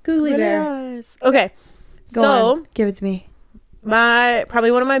eyes. Googly bear. eyes. Okay. Go so on. Give it to me.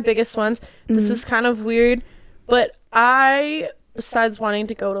 probably one of my biggest ones. This is kind of weird, but besides wanting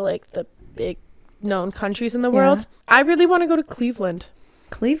to go to, like, the big known countries in the world, I really want to go to Cleveland.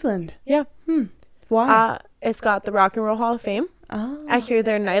 Cleveland. Yeah. Why? It's got the Rock and Roll Hall of Fame. Oh. I hear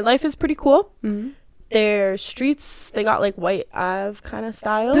their nightlife is pretty cool. Mm-hmm. Their streets, they got, like, White Ave kind of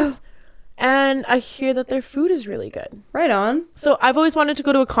styles. And I hear that their food is really good. Right on. So I've always wanted to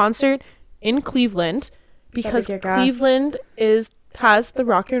go to a concert in Cleveland because kick ass. Cleveland has the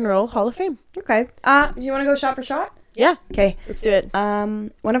Rock and Roll Hall of Fame. Okay. Do you want to go shot for shot? Yeah. Okay. Let's do it.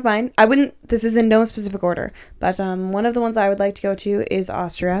 One of mine, this is in no specific order, but one of the ones I would like to go to is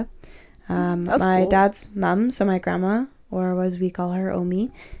Austria. That's my cool. dad's mom, so my grandma, or as we call her,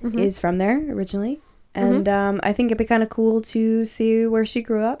 Omi, is from there originally. And I think it'd be kind of cool to see where she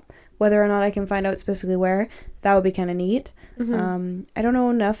grew up. Whether or not I can find out specifically where, that would be kind of neat. I don't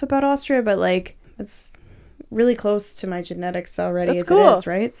know enough about Austria, but, like, it's really close to my genetics already. That's It cool. is,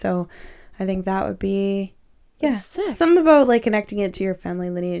 right? So I think that would be... Yeah, Sick. something about, like, connecting it to your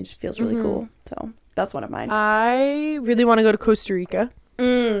family lineage feels really cool. So that's one of mine. I really want to go to Costa Rica.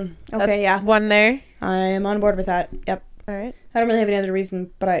 Okay, That's one there. I am on board with that. Yep. All right. I don't really have any other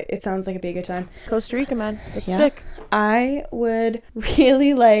reason, but it sounds like it'd be a good time. Costa Rica, man. That's Yeah. sick. I would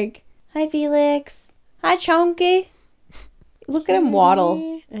really like... Hi, Felix. Hi, Chunky. Look at him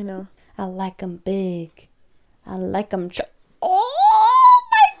waddle. I know. I like him big. I like him... Oh,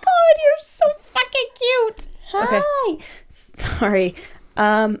 my God. You're so fucking cute. Hi. Okay. Sorry.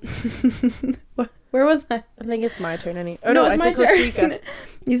 Where was I? I think it's my turn. No, I it's my said Costa turn. Rica.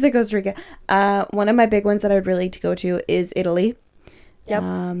 You said Costa Rica. One of my big ones that I would really like to go to is Italy. Yep.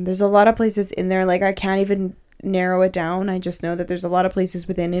 There's a lot of places in there. Like, I can't even narrow it down. I just know that there's a lot of places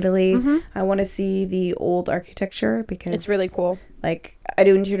within Italy. I want to see the old architecture because It's really cool. Like, I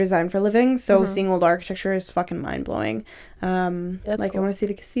do interior design for a living, so seeing old architecture is fucking mind blowing. That's like, cool. I want to see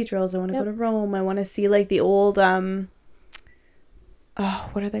the cathedrals. I want to Yep. go to Rome. I want to see, like, the old what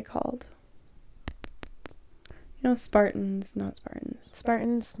are they called? You know, Spartans, not Spartans.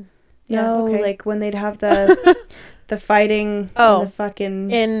 Spartans. No, okay. like when they'd have the the fighting Oh. and the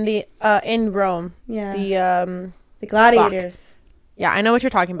fucking in Rome. yeah, The gladiators. yeah, I know what you're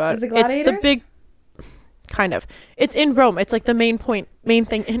talking about. Is it It's the gladiators? big kind of. It's in Rome. It's like the main thing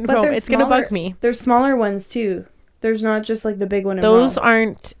in But Rome. they're It's gonna smaller- bug me. There's smaller ones too. There's not just like the big one in Those Rome.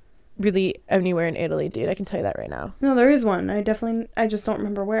 aren't really anywhere in Italy, dude. I can tell you that right now. No, there is one. I just don't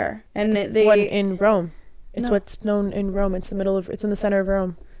remember where. And they One in Rome. It's No. what's known in Rome. It's in the center of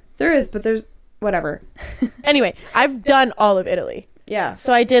Rome. There is, but there's whatever. Anyway, I've done all of Italy. Yeah.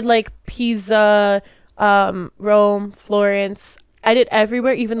 So I did like Pisa, Rome, Florence. I did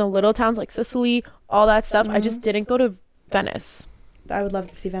everywhere, even the little towns like Sicily, all that stuff. I just didn't go to Venice. I would love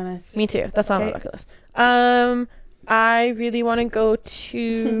to see Venice. Me too. That's on my Okay. bucket list. I really want to go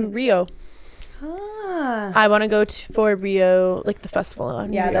to Rio. Ah. I want to go for Rio, like the festival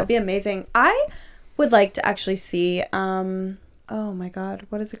in Yeah, Rio. that'd be amazing. I would like to actually see oh my god,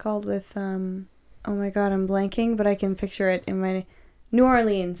 what is it called with oh my god, I'm blanking, but I can picture it in my New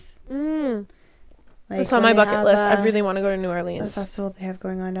Orleans. Mm, Like that's on when my they bucket have, list. I really want to go to New the Orleans. festival they have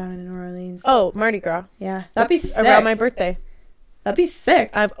going on down in New Orleans. Oh, Mardi Gras. Yeah. That'd be That's sick. around my birthday. That'd be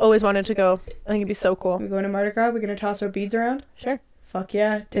sick. I've always wanted to go. I think it'd be so cool. We're going to Mardi Gras, we're gonna toss our beads around. Sure. Fuck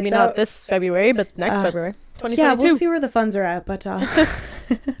yeah. Maybe Tits not out. this February, but next February. 2022. Yeah, we'll see where the funds are at, but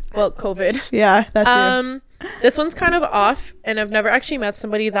Well, COVID. yeah, that too. This one's kind of off, and I've never actually met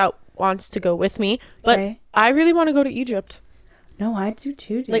somebody that wants to go with me, but Okay. I really want to go to Egypt. No, I do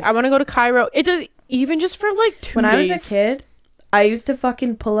too, dude. Like, I want to go to Cairo. It does, even just for like 2 when days. I was a kid, I used to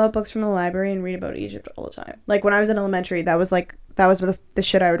fucking pull out books from the library and read about Egypt all the time. Like when I was in elementary, that was the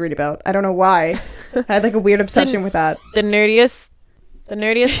shit I would read about. I don't know why. I had like a weird obsession with that. The nerdiest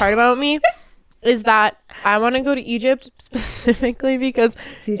part about me is that I want to go to Egypt specifically because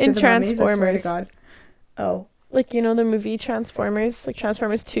If you see in the mummies, I swear to Transformers, God. Oh. like, you know, the movie Transformers, like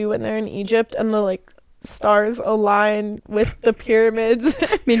Transformers 2 when they're in Egypt and the like stars align with the pyramids.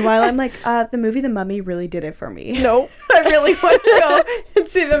 Meanwhile, I'm like, the movie The Mummy really did it for me. No. I really want to go and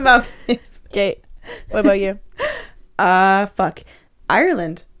see the mummies. Okay. What about you? Fuck.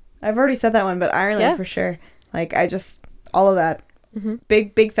 Ireland. I've already said that one, but Ireland Yeah. for sure. Like, all of that. Mm-hmm.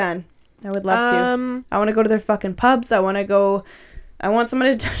 Big fan. I would love to. I want to go to their fucking pubs. I want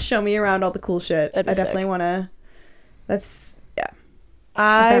someone to show me around all the cool shit. I That'd be definitely sick. want to.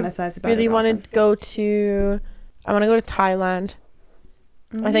 I I fantasize about really it want often. to go to. I want to go to Thailand.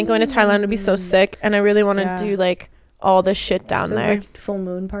 I think going to Thailand would be so sick, and I really want to Yeah. do like all this shit down Those there. like full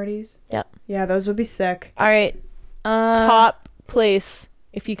moon parties. Yep. Yeah, those would be sick. All right, top place.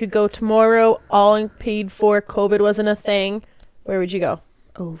 If you could go tomorrow, all paid for, COVID wasn't a thing, where would you go?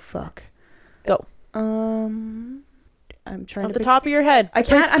 Oh fuck. Go. I'm trying Off to the top of your head. I the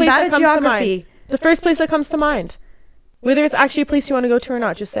can't. first I'm place bad that at comes to mind. geography. The first place that comes to mind. Whether it's actually a place you want to go to or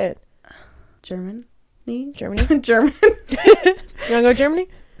not, just say it. Germany. Germany. German. You want to go to Germany?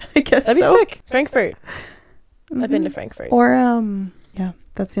 I guess That'd be so. sick. Frankfurt. I've been to Mhm. Frankfurt. Or yeah,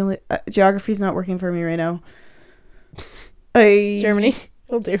 that's the only geography's not working for me right now. Germany.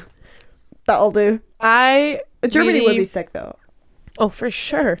 Will do. That'll do. Germany would really- be sick though. Oh, for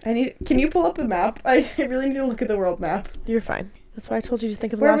sure. Can you pull up a map? I really need to look at the world map. You're fine. That's why I told you to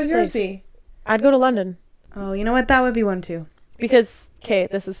think of the Where last would yours place. be? I'd go to London. Oh, you know what? That would be one too. Because, okay,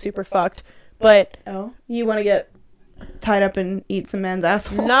 this is super fucked, but Oh, you want to get tied up and eat some man's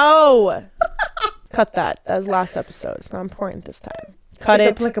asshole? no! Cut that. That was last episode. It's not important this time. Cut it's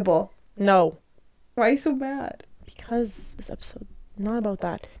it. applicable. No. Why are you so mad? Because this episode, not about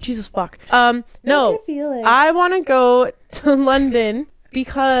that. Jesus fuck. No. Felix. I want to go to London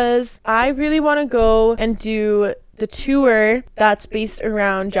because I really want to go and do the tour that's based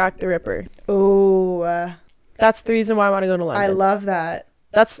around Jack the Ripper. Oh, That's the reason why I want to go to London. I love that.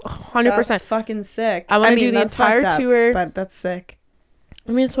 That's 100%. That's fucking sick. I want to do the that's fucked entire up, tour. but that's sick.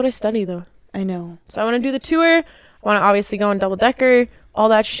 I mean, it's what I study, though. I know. So I want to do the tour. I want to obviously go on double decker, all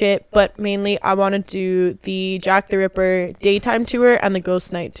that shit. But mainly, I want to do the Jack the Ripper daytime tour and the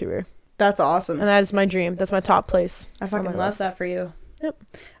Ghost Night tour. That's awesome. And that is my dream. That's my top place. I fucking my love list. that for you. Yep.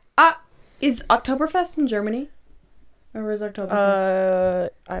 Is Oktoberfest in Germany? Or where's Oktoberfest?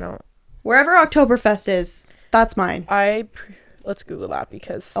 I don't. Wherever Oktoberfest is, that's mine. Let's Google that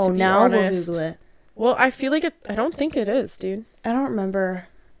because. Oh, to be now honest, we'll Google it. Well, I feel like it. I don't think it is, dude. I don't remember.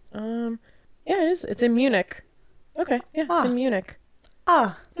 Yeah, it is. It's in Munich. Okay. Yeah, Ah. it's in Munich.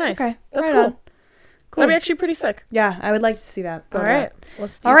 Ah, Nice. okay. That's Right cool. on. Cool. That'd be actually pretty sick. Yeah, I would like to see that. All right.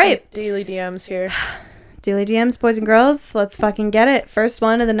 Let's do All some right. daily DMs here. Daily DMs, boys and girls. Let's fucking get it. First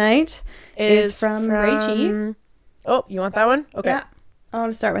one of the night is from Rachie. Oh, you want that one? Okay. Yeah, I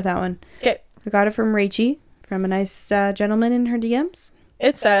want to start with that one. Okay. We got it from Rachie, from a nice gentleman in her DMs.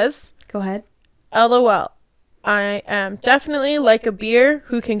 It says, Go ahead. LOL. I am definitely like a beer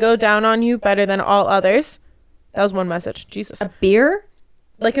who can go down on you better than all others. That was one message. Jesus. A beer?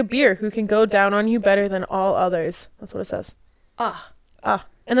 Like a beer who can go down on you better than all others. That's what it says. Ah.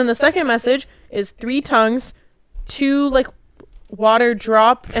 And then the second message is 3 tongues, 2 like water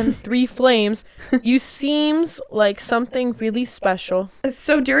drop and 3 flames. You seems like something really special. It's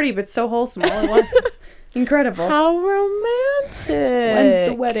so dirty, but so wholesome all at once. Incredible. How romantic. When's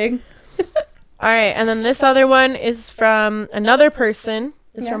the wedding? All right, and then this other one is from another person.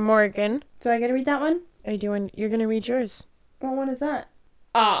 It's Yeah. from Morgan. Do I get to read that one? You're going to read yours. What one is that?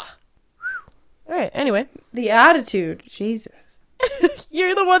 Ah. All right, anyway. The attitude. Jesus.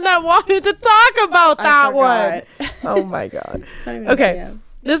 You're the one that wanted to talk about that one. forgot. Oh my god. It's not even Okay. a DM.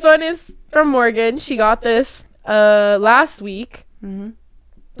 This one is from Morgan. She got this last week. Mhm.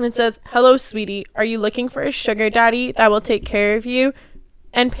 It says, "Hello, sweetie. Are you looking for a sugar daddy that will take care of you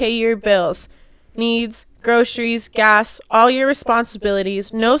and pay your bills, needs, groceries, gas, all your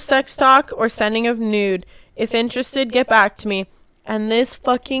responsibilities, no sex talk or sending of nude. If interested, get back to me." And this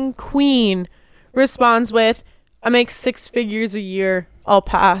fucking queen responds with, "I make 6 figures a year. I'll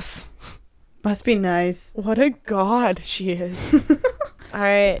pass." Must be nice. What a god she is. All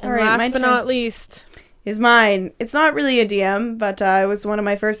right. And All right, my last but turn. not least. Is mine. It's not really a DM, but it was one of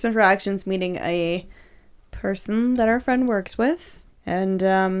my first interactions meeting a person that our friend works with. And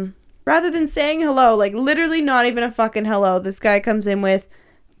rather than saying hello, like literally not even a fucking hello, this guy comes in with,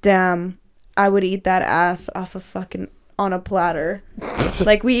 "Damn, I would eat that ass off a fucking on a platter."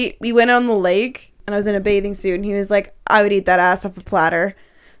 Like we went on the lake and I was in a bathing suit and he was like, "I would eat that ass off a platter."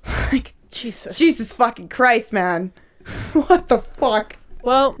 Like, Jesus fucking Christ, man. What the fuck?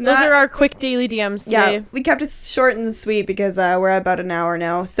 Well, those That- are our quick daily DMs today. Yeah, we kept it short and sweet because we're at about an hour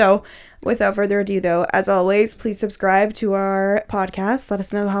now. So without further ado, though, as always, please subscribe to our podcast. Let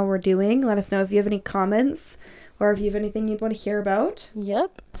us know how we're doing. Let us know if you have any comments or if you have anything you'd want to hear about.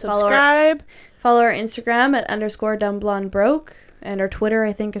 Yep. Follow Subscribe. Follow our Instagram at _dumbblondebroke. And our Twitter,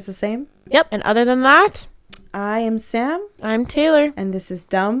 I think, is the same. Yep. And other than that, I am Sam, I'm Taylor. and this is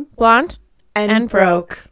Dumb Blonde. and And Broke.